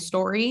part of my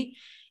story.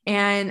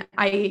 And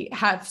I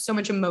have so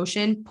much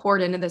emotion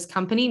poured into this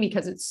company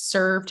because it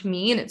served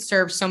me and it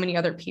served so many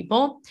other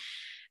people,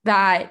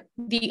 that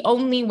the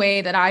only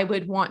way that I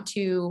would want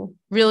to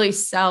really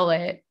sell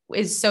it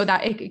is so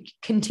that it could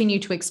continue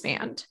to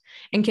expand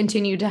and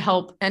continue to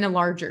help in a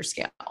larger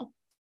scale.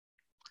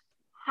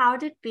 How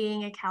did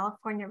being a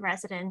California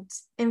resident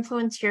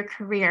influence your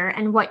career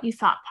and what you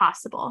thought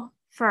possible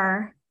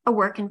for a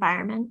work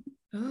environment?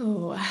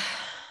 Oh,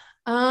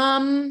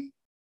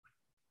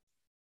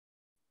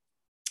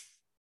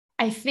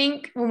 I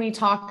think when we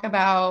talk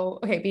about,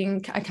 okay, being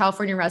a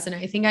California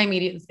resident, I think I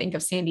immediately think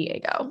of San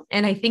Diego.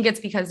 And I think it's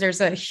because there's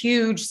a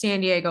huge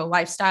San Diego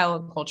lifestyle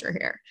and culture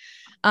here.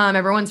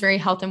 Everyone's very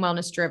health and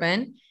wellness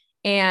driven.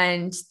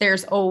 And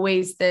there's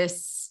always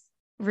this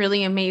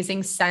really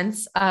amazing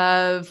sense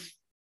of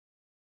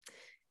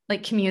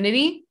like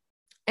community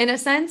in a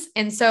sense.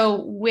 And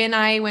so when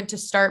I went to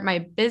start my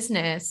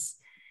business,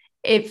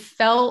 it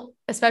felt,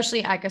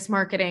 especially Eckes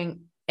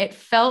Marketing, it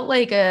felt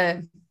like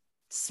a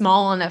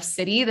small enough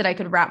city that I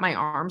could wrap my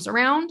arms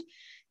around.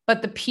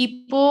 But the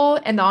people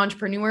and the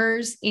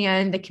entrepreneurs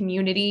and the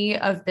community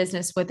of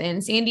business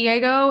within San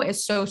Diego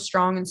is so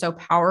strong and so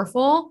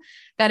powerful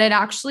that it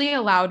actually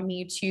allowed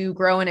me to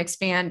grow and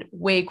expand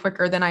way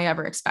quicker than I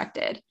ever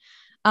expected.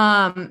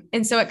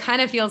 And so it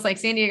kind of feels like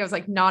San Diego is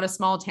like not a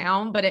small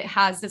town, but it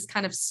has this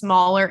kind of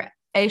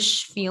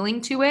smaller-ish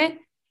feeling to it.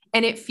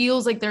 And it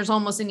feels like there's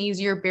almost an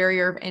easier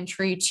barrier of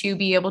entry to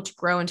be able to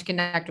grow and to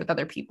connect with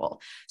other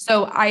people.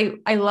 So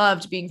I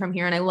loved being from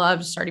here and I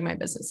loved starting my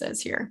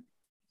businesses here.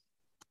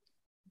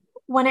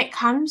 When it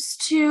comes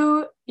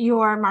to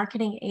your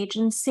marketing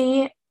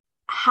agency,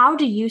 how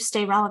do you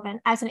stay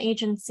relevant as an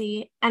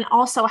agency? And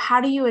also, how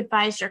do you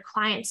advise your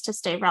clients to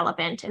stay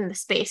relevant in the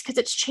space? Because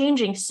it's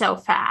changing so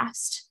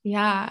fast.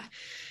 Yeah.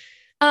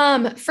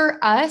 For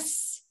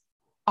us,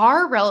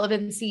 our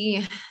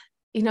relevancy,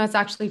 it's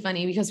actually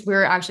funny because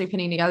we're actually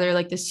putting together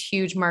like this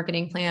huge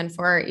marketing plan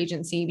for our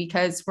agency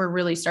because we're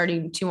really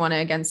starting to want to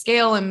again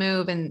scale and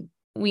move. And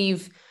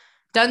we've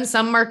done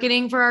some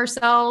marketing for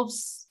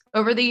ourselves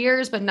over the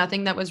years, but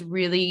nothing that was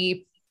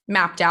really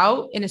mapped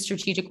out in a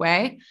strategic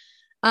way.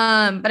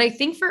 But I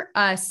think for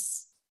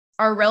us,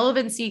 our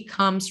relevancy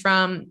comes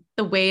from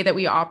the way that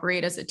we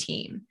operate as a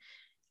team.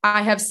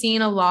 I have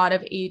seen a lot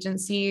of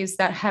agencies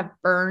that have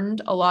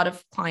burned a lot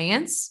of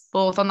clients,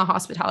 both on the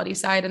hospitality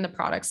side and the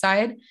product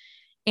side.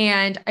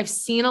 And I've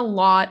seen a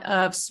lot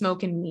of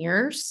smoke and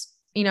mirrors.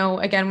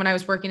 Again, when I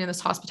was working in this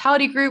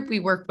hospitality group, we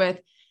worked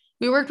with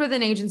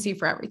an agency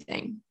for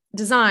everything: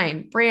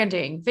 design,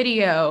 branding,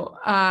 video,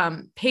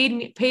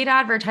 paid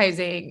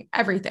advertising,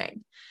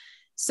 everything.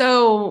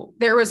 So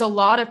there was a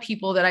lot of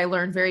people that I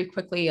learned very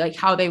quickly, like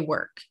how they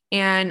work,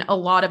 and a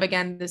lot of,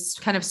 again, this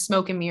kind of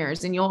smoke and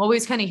mirrors. And you'll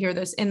always kind of hear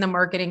this in the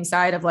marketing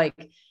side of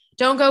like,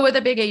 don't go with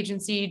a big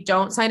agency,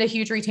 don't sign a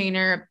huge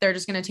retainer. They're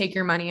just going to take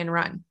your money and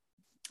run.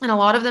 And a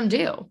lot of them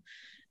do.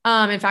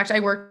 In fact, I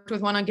worked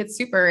with one on Get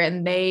Super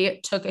and they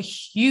took a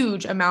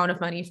huge amount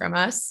of money from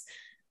us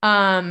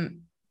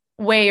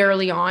way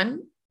early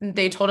on.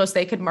 They told us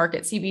they could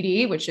market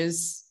CBD, which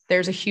is,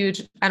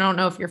 I don't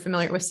know if you're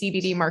familiar with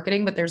CBD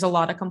marketing, but there's a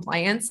lot of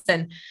compliance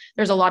and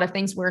there's a lot of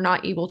things we're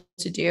not able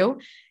to do,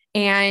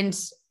 and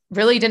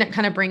really didn't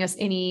kind of bring us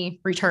any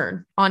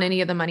return on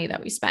any of the money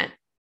that we spent.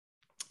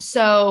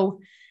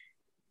 So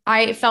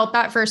I felt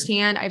that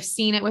firsthand. I've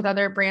seen it with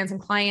other brands and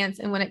clients.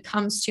 And when it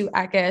comes to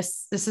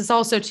Eckes, this is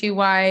also too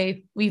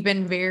why we've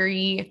been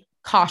very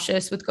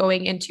cautious with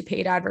going into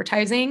paid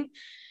advertising,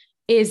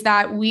 is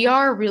that we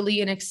are really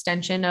an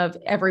extension of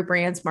every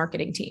brand's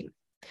marketing team.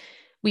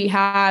 We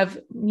have,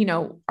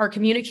 our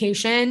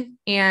communication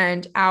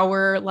and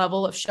our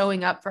level of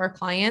showing up for our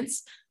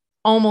clients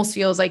almost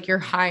feels like you're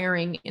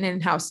hiring an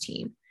in-house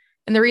team.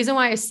 And the reason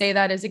why I say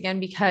that is, again,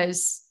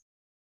 because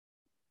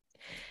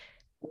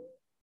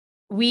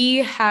we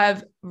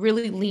have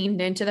really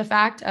leaned into the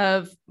fact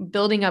of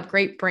building up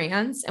great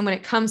brands. And when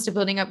it comes to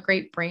building up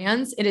great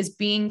brands, it is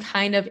being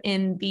kind of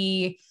in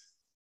the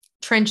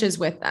trenches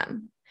with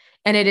them.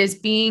 And it is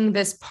being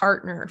this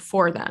partner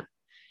for them.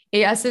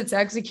 Yes, it's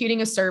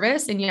executing a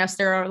service. And yes,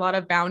 there are a lot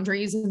of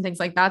boundaries and things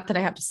like that I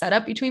have to set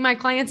up between my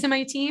clients and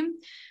my team.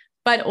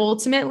 But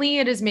ultimately,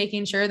 it is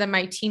making sure that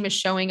my team is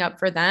showing up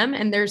for them.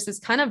 And there's this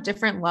kind of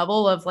different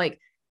level of like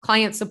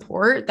client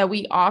support that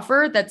we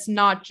offer. That's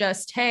not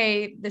just,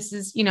 hey, this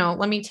is,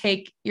 let me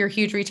take your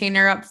huge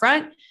retainer up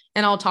front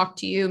and I'll talk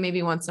to you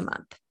maybe once a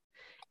month.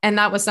 And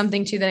that was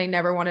something too that I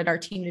never wanted our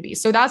team to be.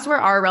 So that's where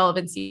our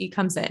relevancy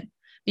comes in,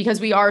 because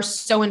we are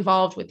so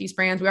involved with these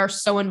brands. We are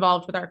so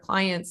involved with our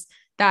clients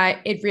that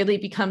it really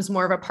becomes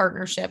more of a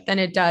partnership than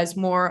it does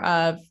more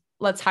of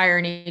let's hire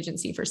an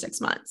agency for 6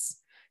 months.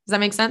 Does that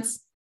make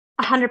sense?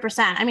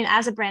 100%. I mean,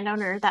 as a brand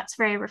owner, that's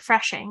very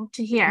refreshing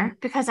to hear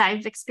because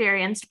I've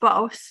experienced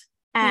both.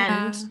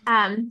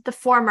 And the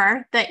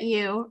former that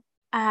you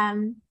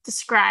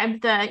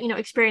described, the, you know,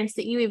 experience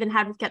that you even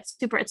had with Get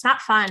Super, it's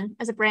not fun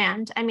as a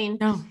brand. I mean,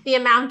 No. the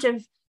amount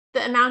of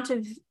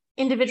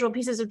individual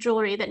pieces of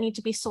jewelry that need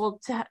to be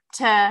sold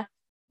to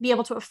be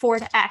able to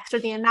afford X, or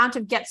the amount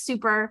of Get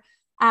Super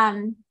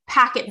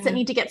packets that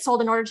need to get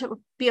sold in order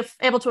to be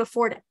able to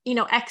afford, you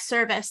know, X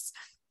service.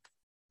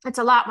 It's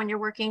a lot when you're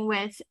working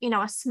with, you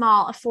know, a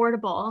small,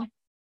 affordable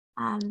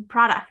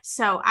product.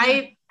 So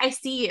I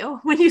see you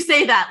when you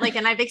say that, like,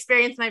 and I've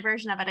experienced my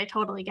version of it. I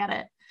totally get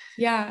it.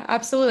 Yeah,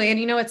 absolutely. And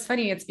you know, it's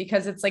funny. It's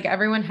because it's like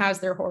everyone has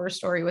their horror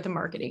story with a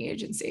marketing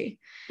agency.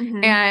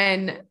 Mm-hmm.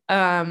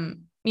 And,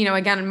 you know,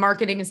 again,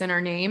 marketing is in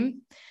our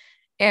name.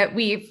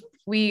 We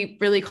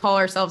really call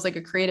ourselves like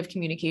a creative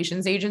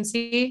communications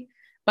agency,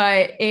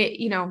 but it,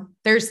 you know,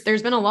 there's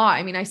been a lot.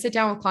 I mean, I sit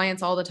down with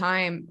clients all the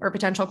time, or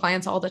potential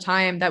clients all the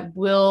time, that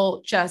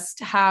will just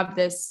have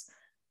this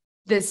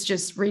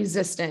just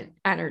resistant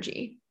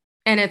energy.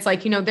 And it's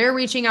like, you know, they're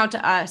reaching out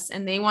to us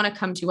and they want to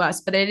come to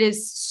us, but it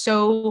is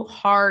so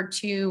hard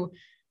to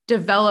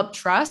develop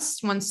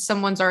trust once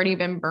someone's already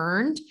been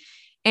burned.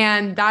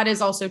 And that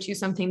is also too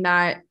something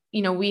that,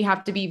 you know, we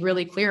have to be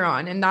really clear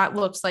on. And that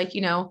looks like,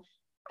 you know,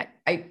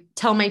 I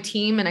tell my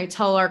team and I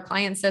tell our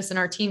clients this, and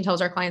our team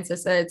tells our clients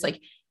this, that it's like,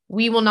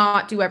 we will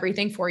not do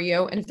everything for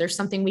you. And if there's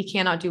something we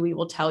cannot do, we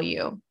will tell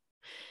you.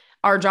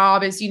 Our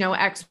job is, you know,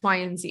 X, Y,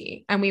 and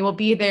Z, and we will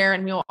be there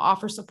and we will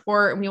offer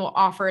support and we will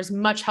offer as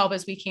much help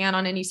as we can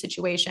on any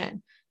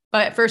situation.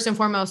 But first and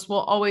foremost, we'll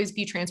always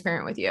be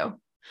transparent with you.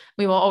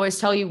 We will always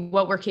tell you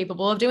what we're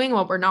capable of doing,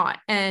 what we're not.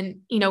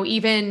 And, you know,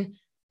 even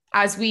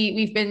as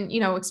we've been, you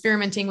know,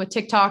 experimenting with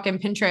TikTok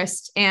and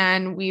Pinterest,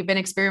 and we've been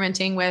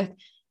experimenting with,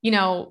 you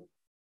know,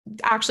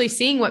 actually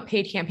seeing what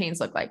paid campaigns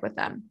look like with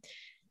them.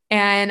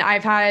 And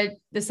I've had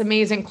this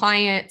amazing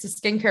client, it's a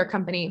skincare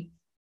company.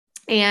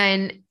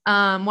 And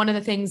one of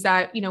the things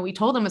that, you know, we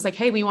told them was like,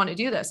 hey, we want to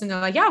do this. And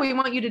they're like, yeah, we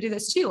want you to do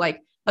this too.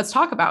 Like, let's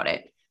talk about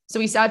it. So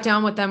we sat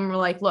down with them and we're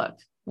like, look,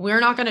 we're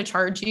not going to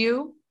charge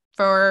you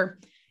for,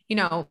 you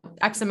know,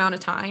 X amount of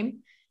time,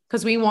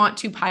 because we want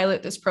to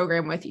pilot this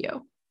program with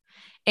you.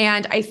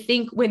 And I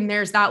think when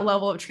there's that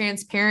level of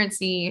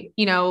transparency,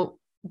 you know,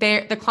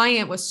 the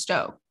client was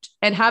stoked.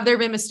 And have there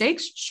been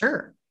mistakes?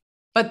 Sure.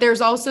 But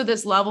there's also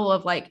this level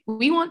of like,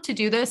 we want to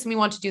do this and we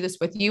want to do this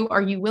with you.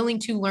 Are you willing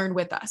to learn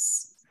with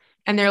us?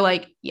 And they're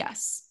like,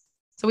 yes.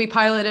 So we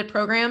piloted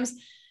programs.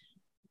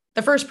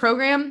 The first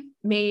program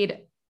made,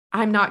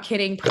 I'm not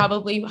kidding,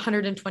 probably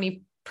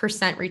 120%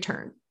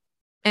 return.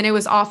 And it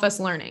was off us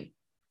learning.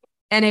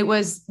 And it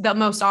was the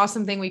most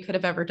awesome thing we could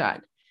have ever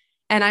done.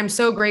 And I'm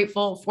so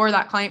grateful for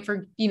that client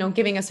for, you know,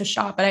 giving us a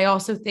shot. But I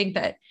also think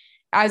that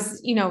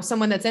as, you know,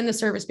 someone that's in the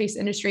service-based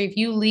industry, if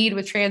you lead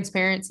with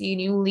transparency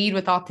and you lead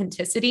with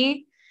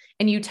authenticity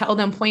and you tell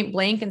them point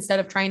blank instead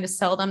of trying to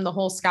sell them the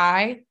whole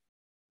sky,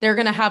 they're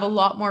going to have a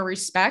lot more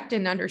respect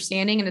and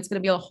understanding, and it's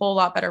going to be a whole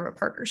lot better of a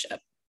partnership.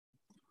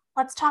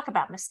 Let's talk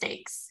about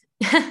mistakes.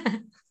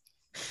 I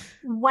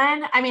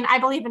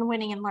believe in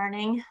winning and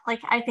learning.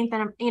 Like, I think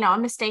that, you know, a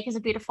mistake is a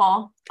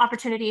beautiful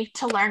opportunity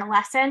to learn a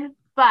lesson,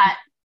 but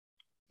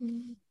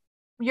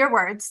your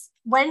words,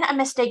 when a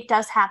mistake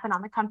does happen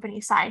on the company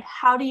side,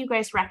 how do you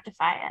guys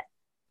rectify it?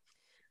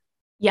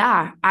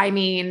 Yeah. I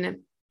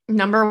mean,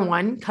 number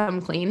one, come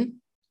clean.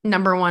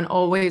 Number one,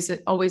 always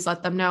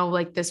let them know,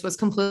 like, this was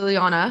completely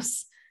on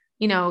us.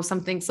 You know,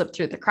 something slipped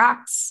through the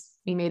cracks.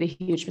 We made a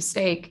huge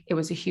mistake. It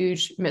was a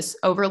huge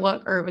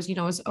overlook.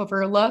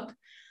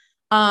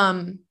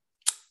 And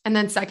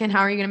then second, how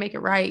are you going to make it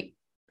right?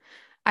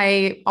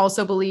 I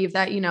also believe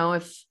that, you know,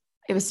 if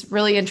it was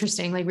really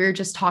interesting, like we were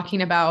just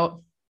talking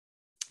about,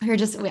 I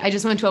just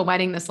went to a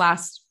wedding this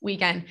last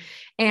weekend.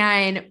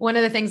 And one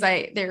of the things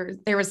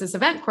there was this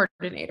event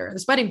coordinator,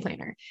 this wedding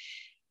planner,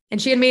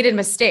 and she had made a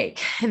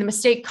mistake, and the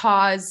mistake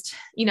caused,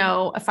 you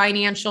know,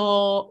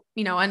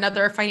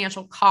 another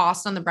financial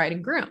cost on the bride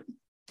and groom.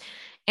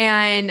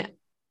 And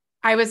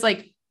I was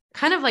like,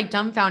 kind of like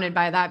dumbfounded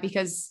by that,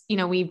 because, you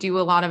know, we do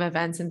a lot of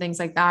events and things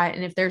like that.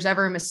 And if there's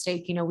ever a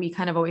mistake, you know, we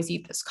kind of always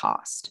eat this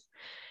cost.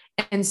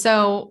 And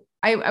so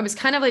I was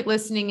kind of like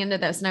listening into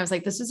this, and I was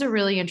like, this is a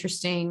really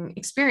interesting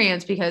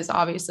experience, because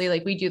obviously,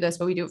 like, we do this,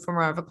 but we do it from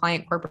more of a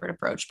client corporate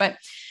approach. But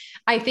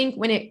I think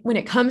when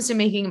it comes to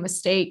making a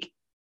mistake,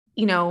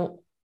 you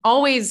know,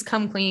 always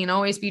come clean,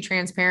 always be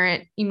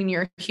transparent. I mean,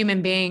 you're a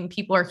human being,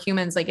 people are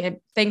humans,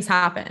 like things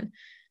happen.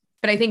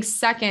 But I think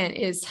second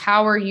is,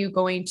 how are you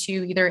going to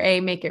either A,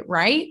 make it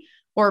right,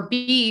 or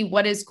B,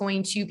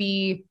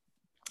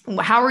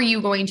 how are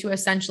you going to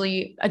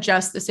essentially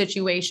adjust the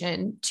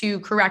situation to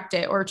correct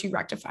it or to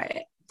rectify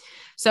it?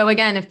 So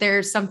again, if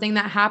there's something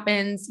that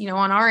happens, you know,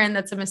 on our end,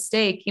 that's a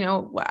mistake, you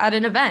know, at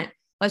an event,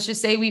 let's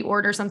just say we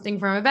order something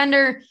from a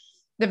vendor,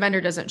 the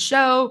vendor doesn't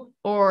show,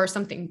 or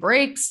something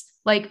breaks,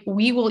 like,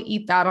 we will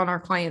eat that on our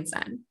client's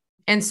end.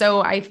 And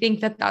so I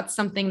think that that's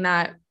something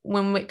that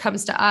when it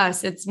comes to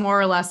us, it's more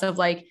or less of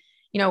like,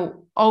 you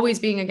know, always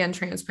being, again,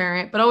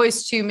 transparent, but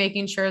always to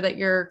making sure that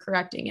you're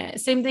correcting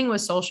it. Same thing with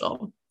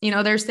social. You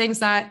know, there's things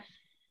that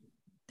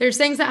there's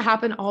things that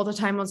happen all the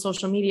time on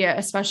social media,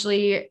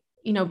 especially,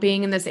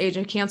 being in this age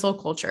of cancel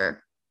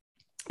culture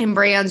and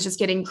brands just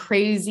getting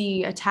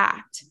crazy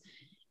attacked.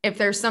 If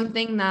there's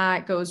something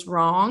that goes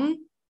wrong,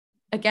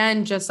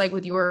 again, just like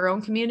with your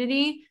own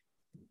community,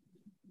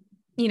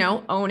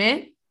 own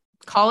it,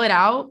 call it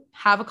out,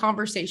 have a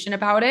conversation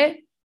about it,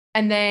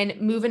 and then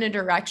move in a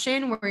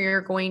direction where you're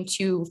going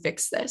to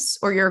fix this,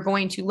 or you're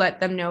going to let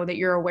them know that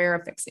you're aware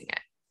of fixing it.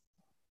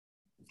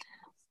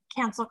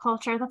 Cancel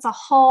culture. That's a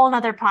whole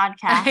nother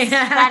podcast.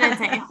 That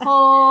is a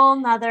whole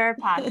nother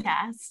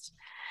podcast.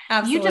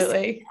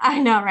 Absolutely. I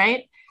know,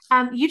 right?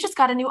 You just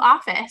got a new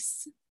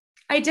office.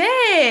 I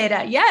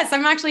did. Yes.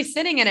 I'm actually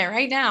sitting in it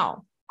right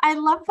now. I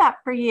love that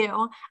for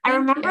you. I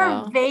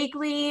remember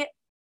vaguely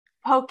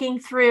poking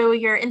through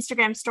your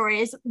Instagram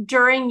stories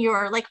during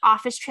your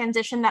office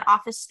transition, that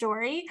office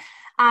story.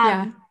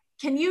 Can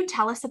you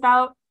tell us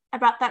about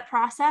that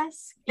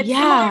process? It's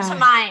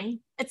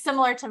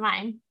similar to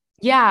mine.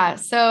 Yeah.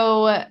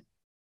 So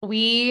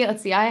we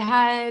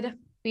had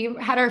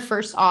our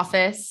first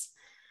office,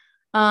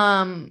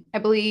 I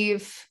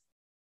believe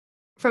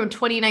from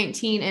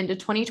 2019 into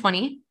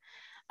 2020.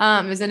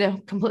 It was in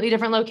a completely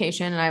different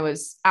location and I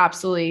was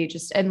absolutely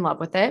just in love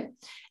with it.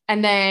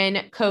 And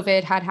then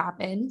COVID had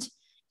happened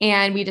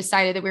and we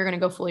decided that we were going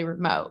to go fully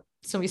remote.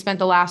 So we spent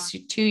the last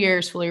 2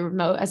 years fully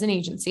remote as an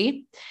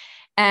agency.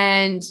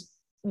 And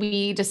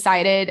we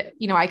decided,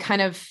 I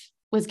kind of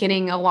was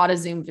getting a lot of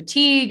Zoom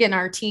fatigue, and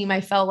our team,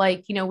 I felt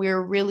like, we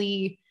were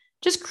really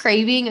just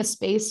craving a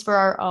space for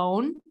our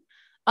own.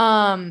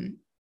 And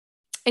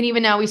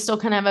even now we still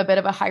kind of have a bit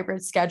of a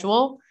hybrid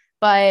schedule,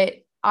 but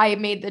I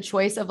made the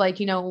choice of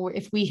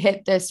if we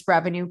hit this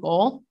revenue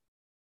goal,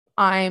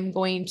 I'm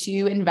going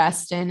to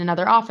invest in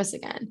another office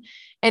again.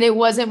 And it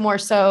wasn't more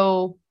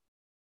so,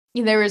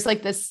 there was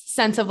this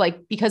sense of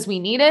because we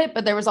need it,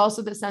 but there was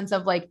also the sense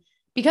of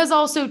because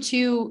also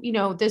too,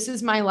 this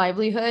is my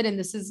livelihood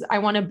and I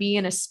want to be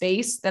in a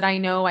space that I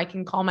know I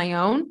can call my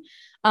own.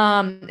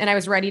 And I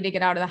was ready to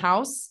get out of the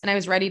house and I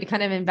was ready to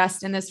kind of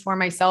invest in this for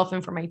myself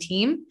and for my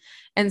team.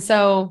 And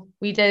so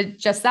we did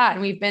just that.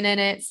 And we've been in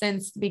it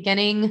since the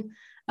beginning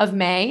of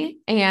May,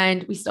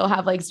 and we still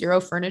have zero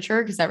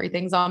furniture because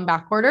everything's on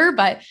back order,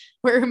 but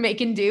we're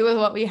making do with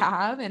what we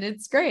have and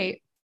it's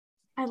great.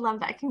 I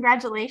love that.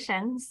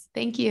 Congratulations.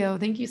 Thank you.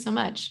 Thank you so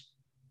much.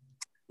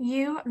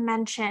 You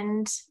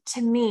mentioned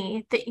to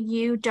me that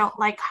you don't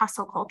like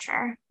hustle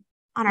culture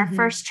on our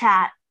first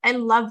chat. I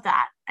love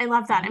that.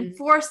 And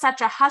for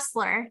such a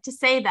hustler to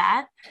say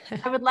that,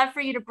 I would love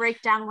for you to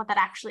break down what that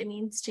actually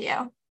means to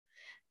you.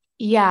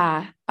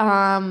 Yeah.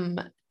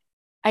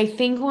 I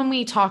think when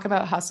we talk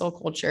about hustle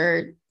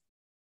culture,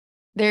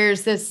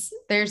 there's this,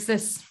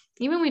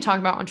 even when we talk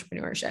about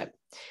entrepreneurship,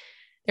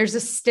 there's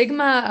a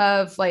stigma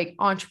of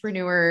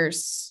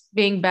entrepreneurs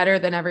being better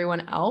than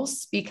everyone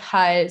else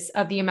because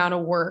of the amount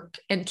of work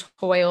and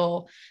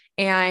toil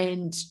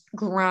and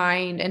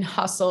grind and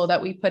hustle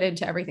that we put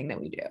into everything that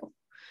we do.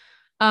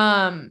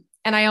 And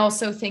I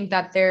also think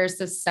that there's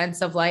this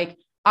sense of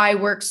I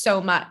work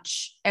so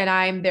much and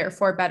I'm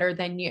therefore better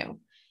than you.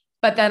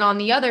 But then on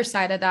the other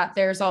side of that,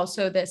 there's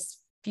also this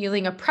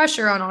feeling of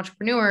pressure on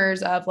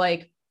entrepreneurs of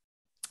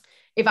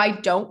if I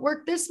don't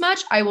work this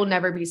much, I will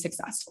never be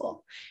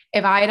successful.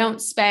 If I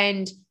don't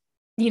spend,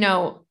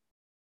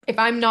 if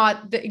I'm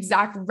not the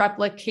exact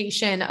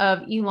replication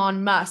of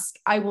Elon Musk,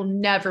 I will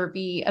never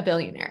be a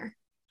billionaire.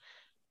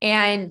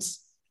 And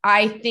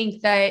I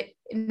think that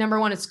number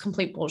one, it's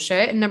complete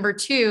bullshit. And number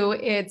two,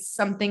 it's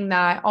something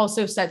that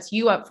also sets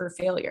you up for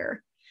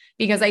failure.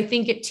 Because I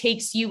think it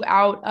takes you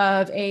out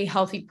of a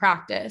healthy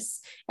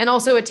practice. And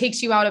also it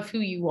takes you out of who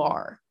you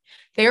are.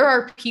 There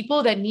are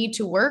people that need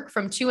to work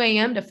from 2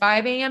 a.m. to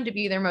 5 a.m. to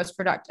be their most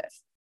productive.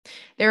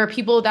 There are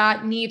people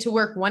that need to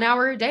work 1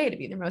 hour a day to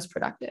be their most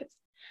productive.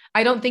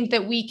 I don't think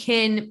that we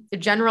can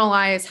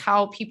generalize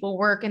how people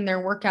work and their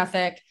work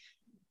ethic,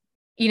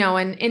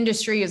 and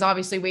industry is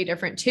obviously way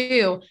different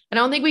too. And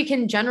I don't think we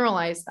can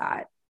generalize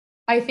that.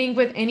 I think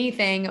with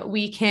anything,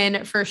 we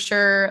can for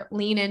sure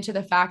lean into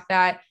the fact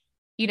that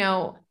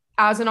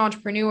as an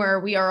entrepreneur,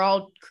 we are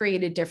all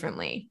created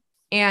differently.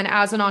 And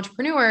as an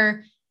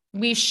entrepreneur,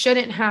 we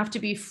shouldn't have to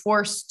be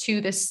forced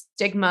to the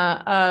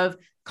stigma of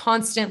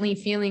constantly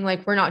feeling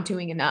like we're not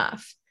doing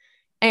enough.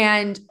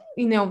 And,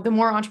 the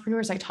more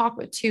entrepreneurs I talk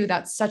with too,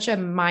 that's such a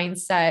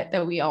mindset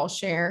that we all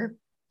share,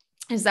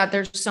 is that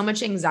there's so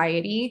much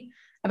anxiety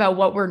about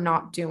what we're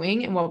not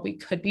doing and what we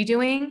could be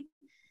doing,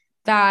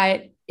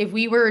 that if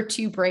we were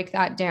to break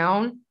that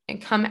down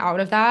and come out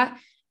of that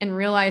and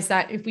realize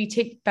that if we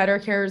take better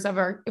care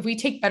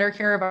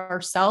of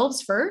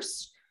ourselves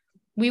first,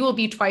 we will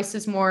be twice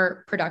as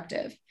more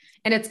productive.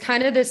 And it's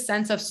kind of this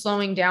sense of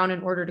slowing down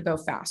in order to go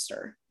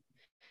faster.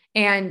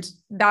 And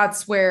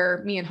that's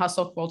where me and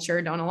hustle culture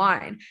don't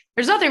align.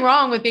 There's nothing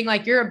wrong with being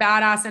you're a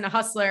badass and a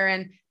hustler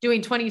and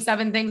doing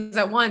 27 things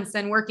at once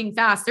and working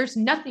fast. There's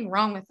nothing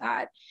wrong with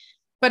that.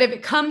 But if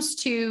it comes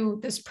to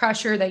this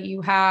pressure that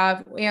you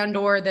have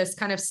or this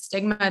kind of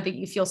stigma that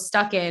you feel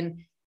stuck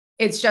in,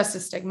 it's just a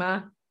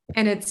stigma.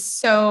 And it's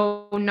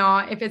so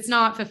not, if it's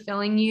not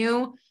fulfilling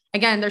you,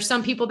 again, there's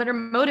some people that are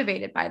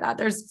motivated by that.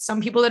 There's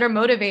some people that are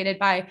motivated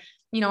by,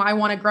 I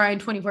want to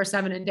grind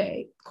 24/7 a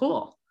day.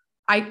 Cool.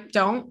 I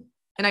don't,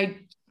 and I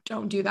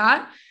don't do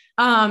that.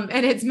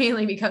 And it's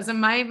mainly because of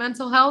my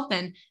mental health.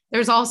 And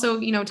there's also,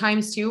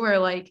 times too, where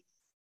like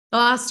the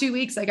last 2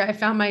 weeks, like I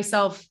found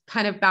myself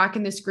kind of back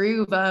in this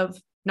groove of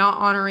not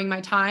honoring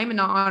my time and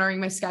not honoring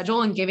my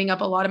schedule and giving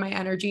up a lot of my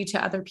energy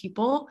to other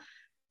people.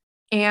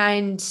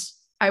 And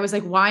I was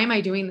like, why am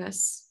I doing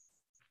this?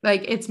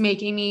 Like, it's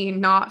making me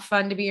not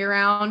fun to be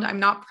around. I'm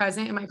not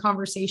present in my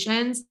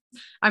conversations.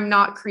 I'm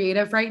not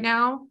creative right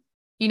now.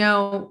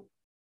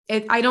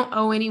 I don't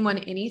owe anyone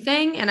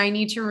anything. And I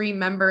need to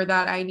remember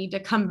that I need to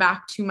come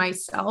back to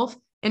myself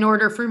in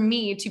order for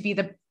me to be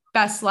the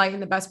best light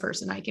and the best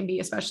person I can be,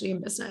 especially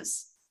in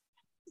business.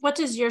 What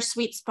does your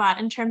sweet spot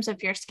in terms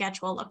of your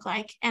schedule look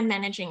like and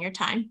managing your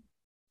time?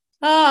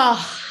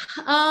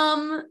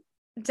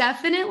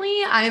 Definitely.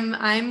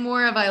 I'm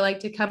more of, I like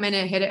to come in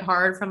and hit it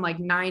hard from like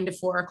 9 to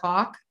 4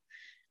 o'clock.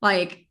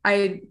 Like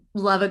I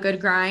love a good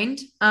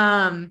grind.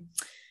 But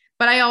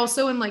I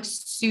also am like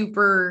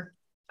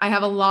I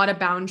have a lot of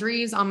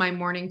boundaries on my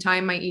morning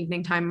time, my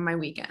evening time, and my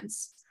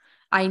weekends.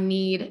 I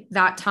need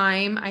that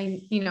time.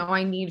 I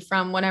need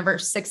from whenever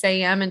 6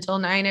 a.m. until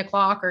 9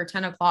 o'clock or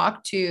 10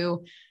 o'clock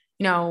to,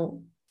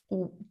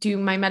 do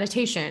my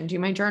meditation, do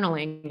my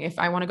journaling. If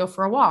I want to go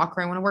for a walk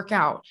or I want to work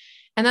out.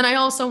 And then I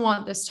also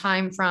want this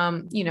time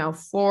from, 4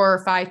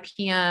 or 5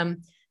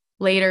 p.m.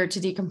 later to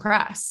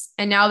decompress.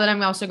 And now that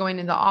I'm also going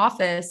into the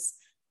office,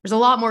 there's a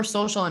lot more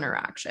social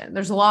interaction.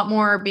 There's a lot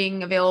more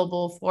being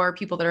available for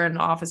people that are in the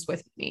office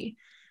with me.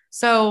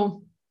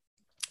 So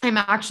I'm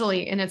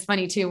actually, and it's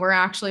funny too, we're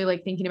actually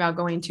like thinking about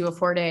going to a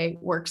 4-day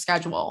work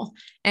schedule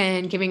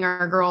and giving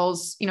our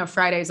girls,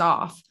 Fridays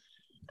off.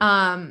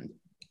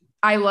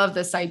 I love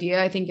this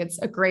idea. I think it's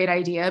a great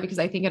idea because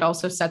I think it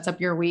also sets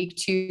up your week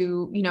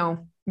to,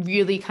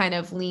 really kind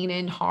of lean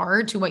in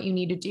hard to what you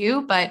need to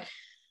do. But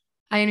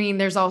I mean,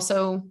 there's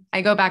also,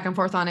 I go back and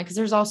forth on it because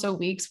there's also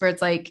weeks where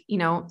it's like,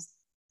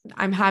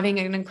 I'm having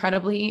an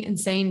incredibly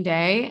insane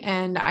day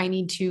and I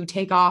need to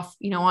take off,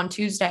 on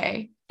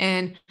Tuesday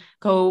and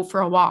go for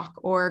a walk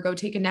or go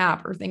take a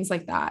nap or things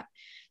like that.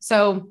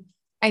 So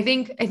I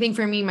think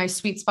for me, my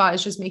sweet spot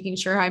is just making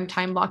sure I'm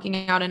time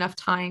blocking out enough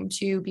time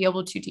to be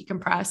able to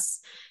decompress,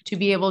 to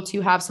be able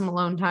to have some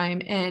alone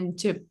time and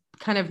to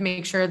kind of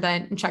make sure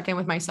that and check in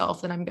with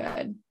myself that I'm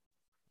good.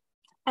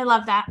 I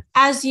love that.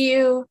 As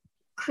you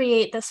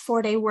create this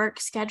 4-day work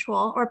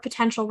schedule or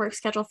potential work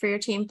schedule for your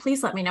team,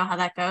 please let me know how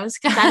that goes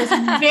because that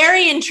is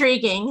very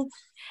intriguing.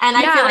 And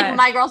I feel like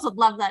my girls would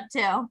love that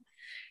too.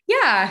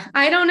 Yeah,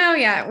 I don't know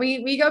yet.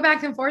 We go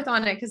back and forth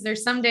on it because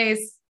there's some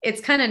days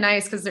it's kind of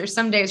nice because there's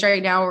some days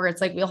right now where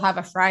it's like we'll have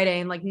a Friday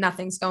and like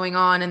nothing's going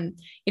on and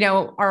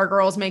our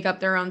girls make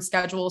up their own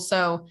schedule.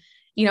 So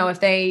if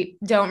they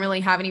don't really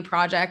have any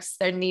projects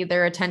that need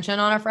their attention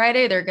on a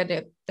Friday, they're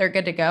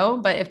good to go.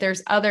 But if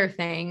there's other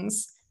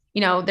things,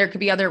 there could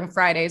be other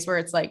Fridays where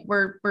it's like,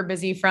 we're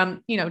busy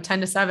from, 10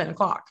 to 7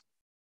 o'clock.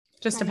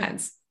 Just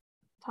depends.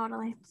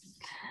 Totally.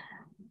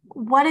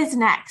 What is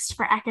next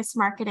for Eckes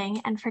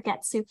Marketing and for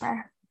Get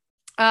Super?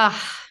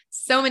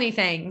 So many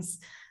things.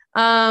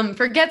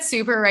 For Get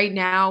Super right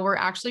now, we're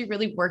actually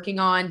really working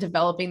on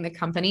developing the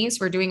companies.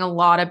 We're doing a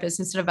lot of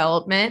business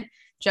development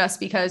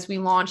just because we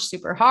launched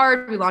super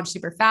hard, we launched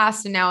super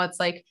fast. And now it's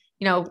like,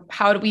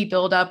 how do we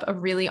build up a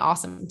really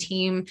awesome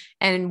team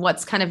and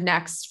what's kind of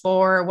next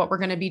for what we're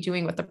going to be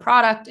doing with the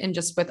product and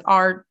just with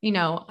our,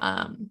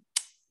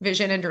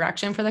 vision and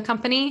direction for the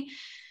company.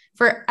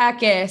 For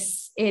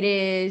Eckes, it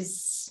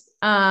is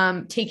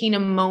taking a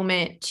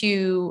moment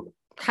to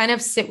kind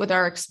of sit with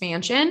our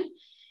expansion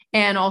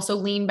and also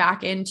lean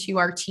back into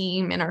our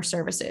team and our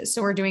services.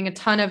 So we're doing a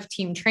ton of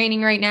team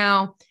training right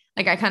now.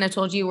 Like I kind of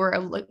told you,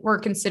 we're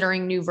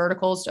considering new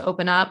verticals to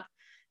open up.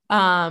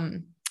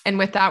 And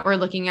with that, we're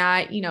looking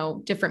at,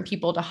 different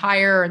people to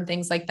hire and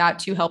things like that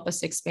to help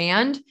us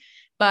expand.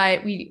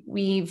 But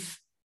we've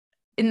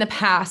in the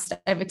past,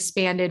 I've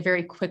expanded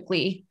very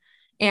quickly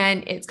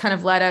and it's kind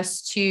of led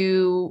us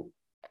to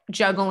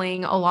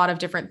juggling a lot of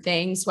different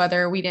things,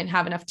 whether we didn't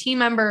have enough team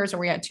members or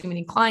we had too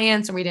many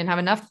clients or we didn't have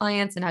enough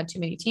clients and had too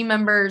many team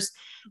members,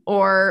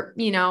 or,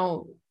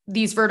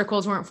 these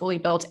verticals weren't fully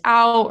built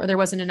out or there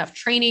wasn't enough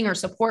training or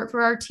support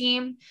for our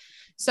team.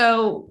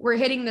 So we're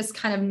hitting this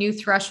kind of new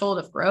threshold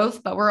of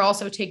growth, but we're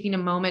also taking a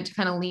moment to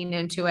kind of lean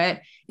into it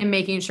and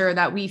making sure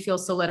that we feel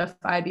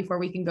solidified before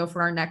we can go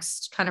for our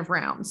next kind of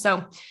round.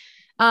 So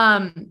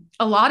a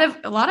lot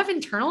of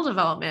internal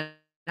development,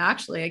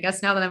 actually, I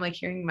guess now that I'm like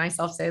hearing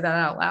myself say that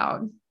out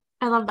loud.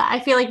 I love that. I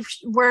feel like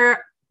we're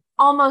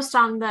almost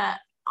on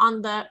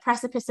the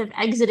precipice of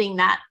exiting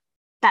that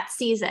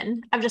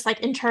season of just like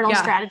internal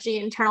strategy,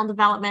 internal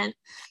development,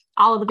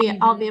 all of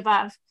the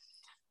above.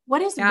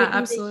 What is Whitney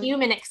the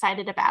human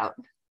excited about?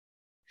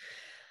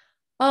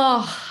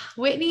 Oh,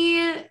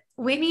 Whitney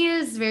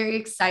is very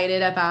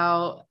excited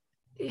about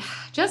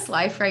just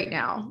life right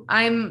now.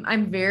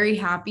 I'm very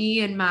happy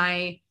in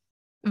my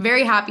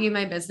very happy in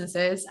my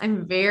businesses.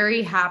 I'm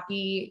very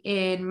happy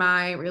in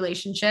my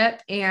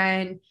relationship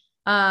and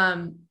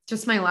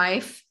just my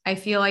life. I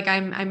feel like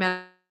I'm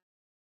at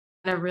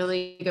a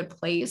really good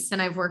place,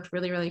 and I've worked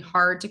really, really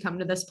hard to come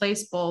to this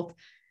place, both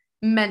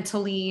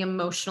mentally,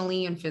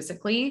 emotionally, and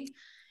physically.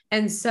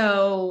 And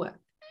so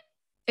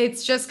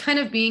it's just kind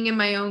of being in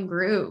my own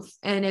groove.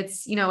 And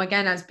it's,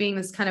 again, as being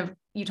this kind of,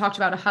 you talked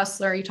about a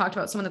hustler, you talked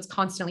about someone that's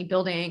constantly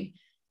building.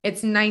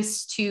 It's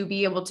nice to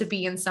be able to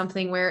be in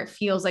something where it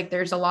feels like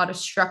there's a lot of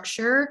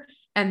structure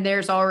and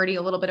there's already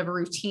a little bit of a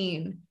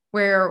routine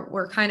where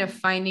we're kind of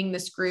finding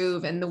this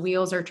groove and the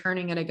wheels are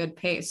turning at a good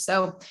pace.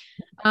 So,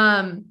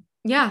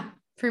 yeah,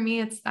 for me,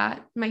 it's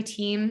that my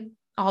team,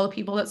 all the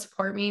people that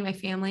support me, my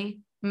family,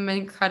 I'm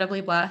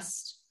incredibly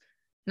blessed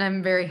and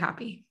I'm very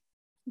happy.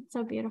 It's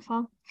so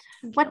beautiful.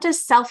 What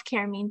does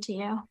self-care mean to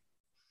you?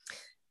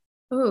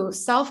 Oh,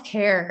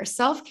 self-care.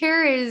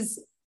 Self-care is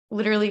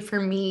literally for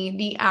me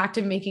the act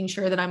of making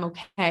sure that I'm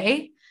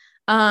okay.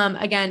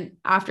 Again,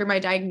 after my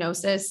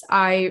diagnosis,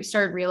 I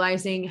started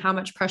realizing how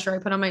much pressure I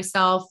put on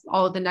myself,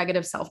 all of the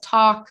negative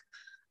self-talk,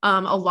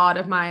 a lot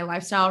of my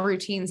lifestyle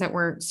routines that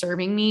weren't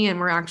serving me and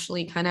were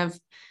actually kind of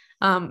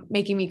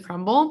making me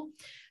crumble.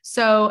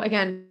 So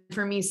again,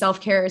 for me,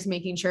 self-care is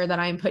making sure that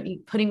I'm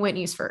putting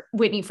Whitney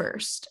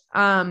first.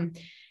 And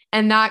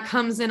that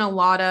comes in a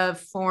lot of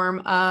form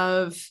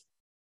of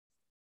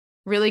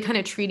really kind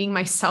of treating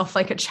myself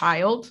like a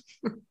child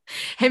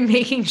and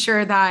making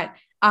sure that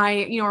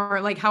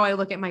or like how I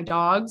look at my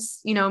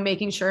dogs,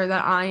 making sure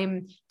that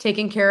I'm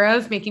taken care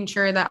of, making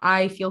sure that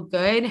I feel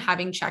good,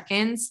 having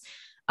check-ins,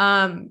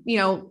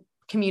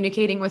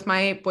 communicating with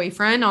my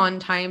boyfriend on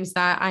times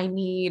that I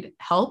need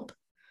help,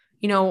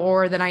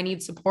 or that I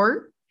need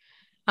support.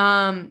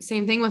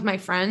 Same thing with my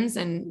friends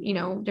and,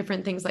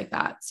 different things like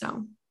that.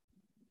 So.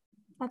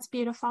 That's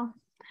beautiful.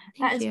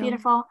 That is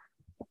beautiful.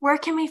 Where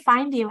can we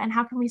find you and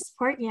how can we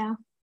support you?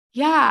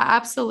 Yeah,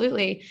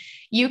 absolutely.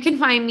 You can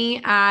find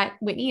me at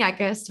Whitney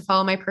Eckes to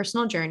follow my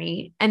personal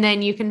journey. And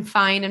then you can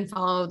find and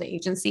follow the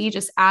agency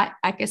just at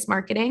Eckes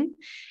Marketing.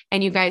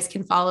 And you guys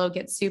can follow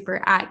Get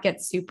Super at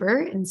Get Super,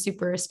 and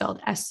super is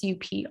spelled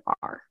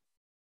SUPR.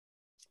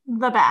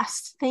 The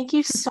best. Thank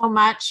you so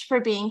much for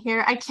being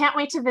here. I can't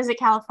wait to visit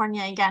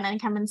California again and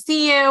come and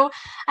see you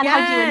and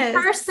hug you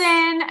in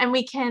person, and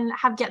we can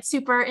have Get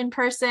Super in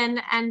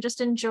person and just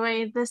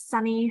enjoy the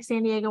sunny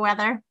San Diego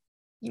weather.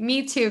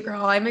 Me too,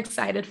 girl. I'm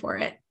excited for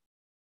it.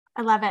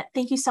 I love it.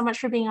 Thank you so much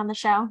for being on the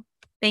show.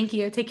 Thank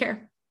you. Take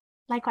care.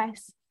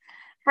 Likewise.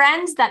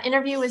 Friends, that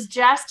interview was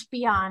just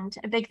beyond.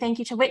 A big thank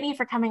you to Whitney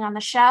for coming on the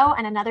show,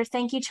 and another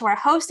thank you to our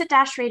host at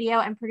Dash Radio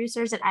and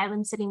producers at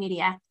Island City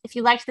Media. If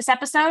you liked this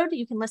episode,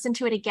 you can listen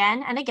to it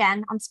again and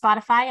again on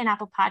Spotify and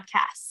Apple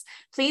Podcasts.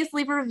 Please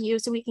leave a review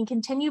so we can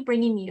continue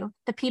bringing you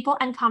the people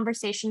and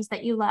conversations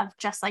that you love,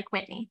 just like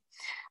Whitney.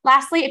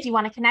 Lastly, if you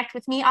want to connect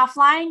with me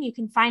offline, you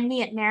can find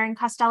me at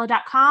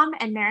MarinCostello.com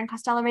and Marin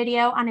Costello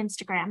Radio on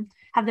Instagram.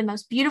 Have the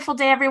most beautiful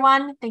day,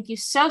 everyone. Thank you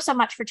so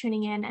much for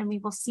tuning in, and we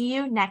will see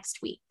you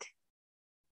next week.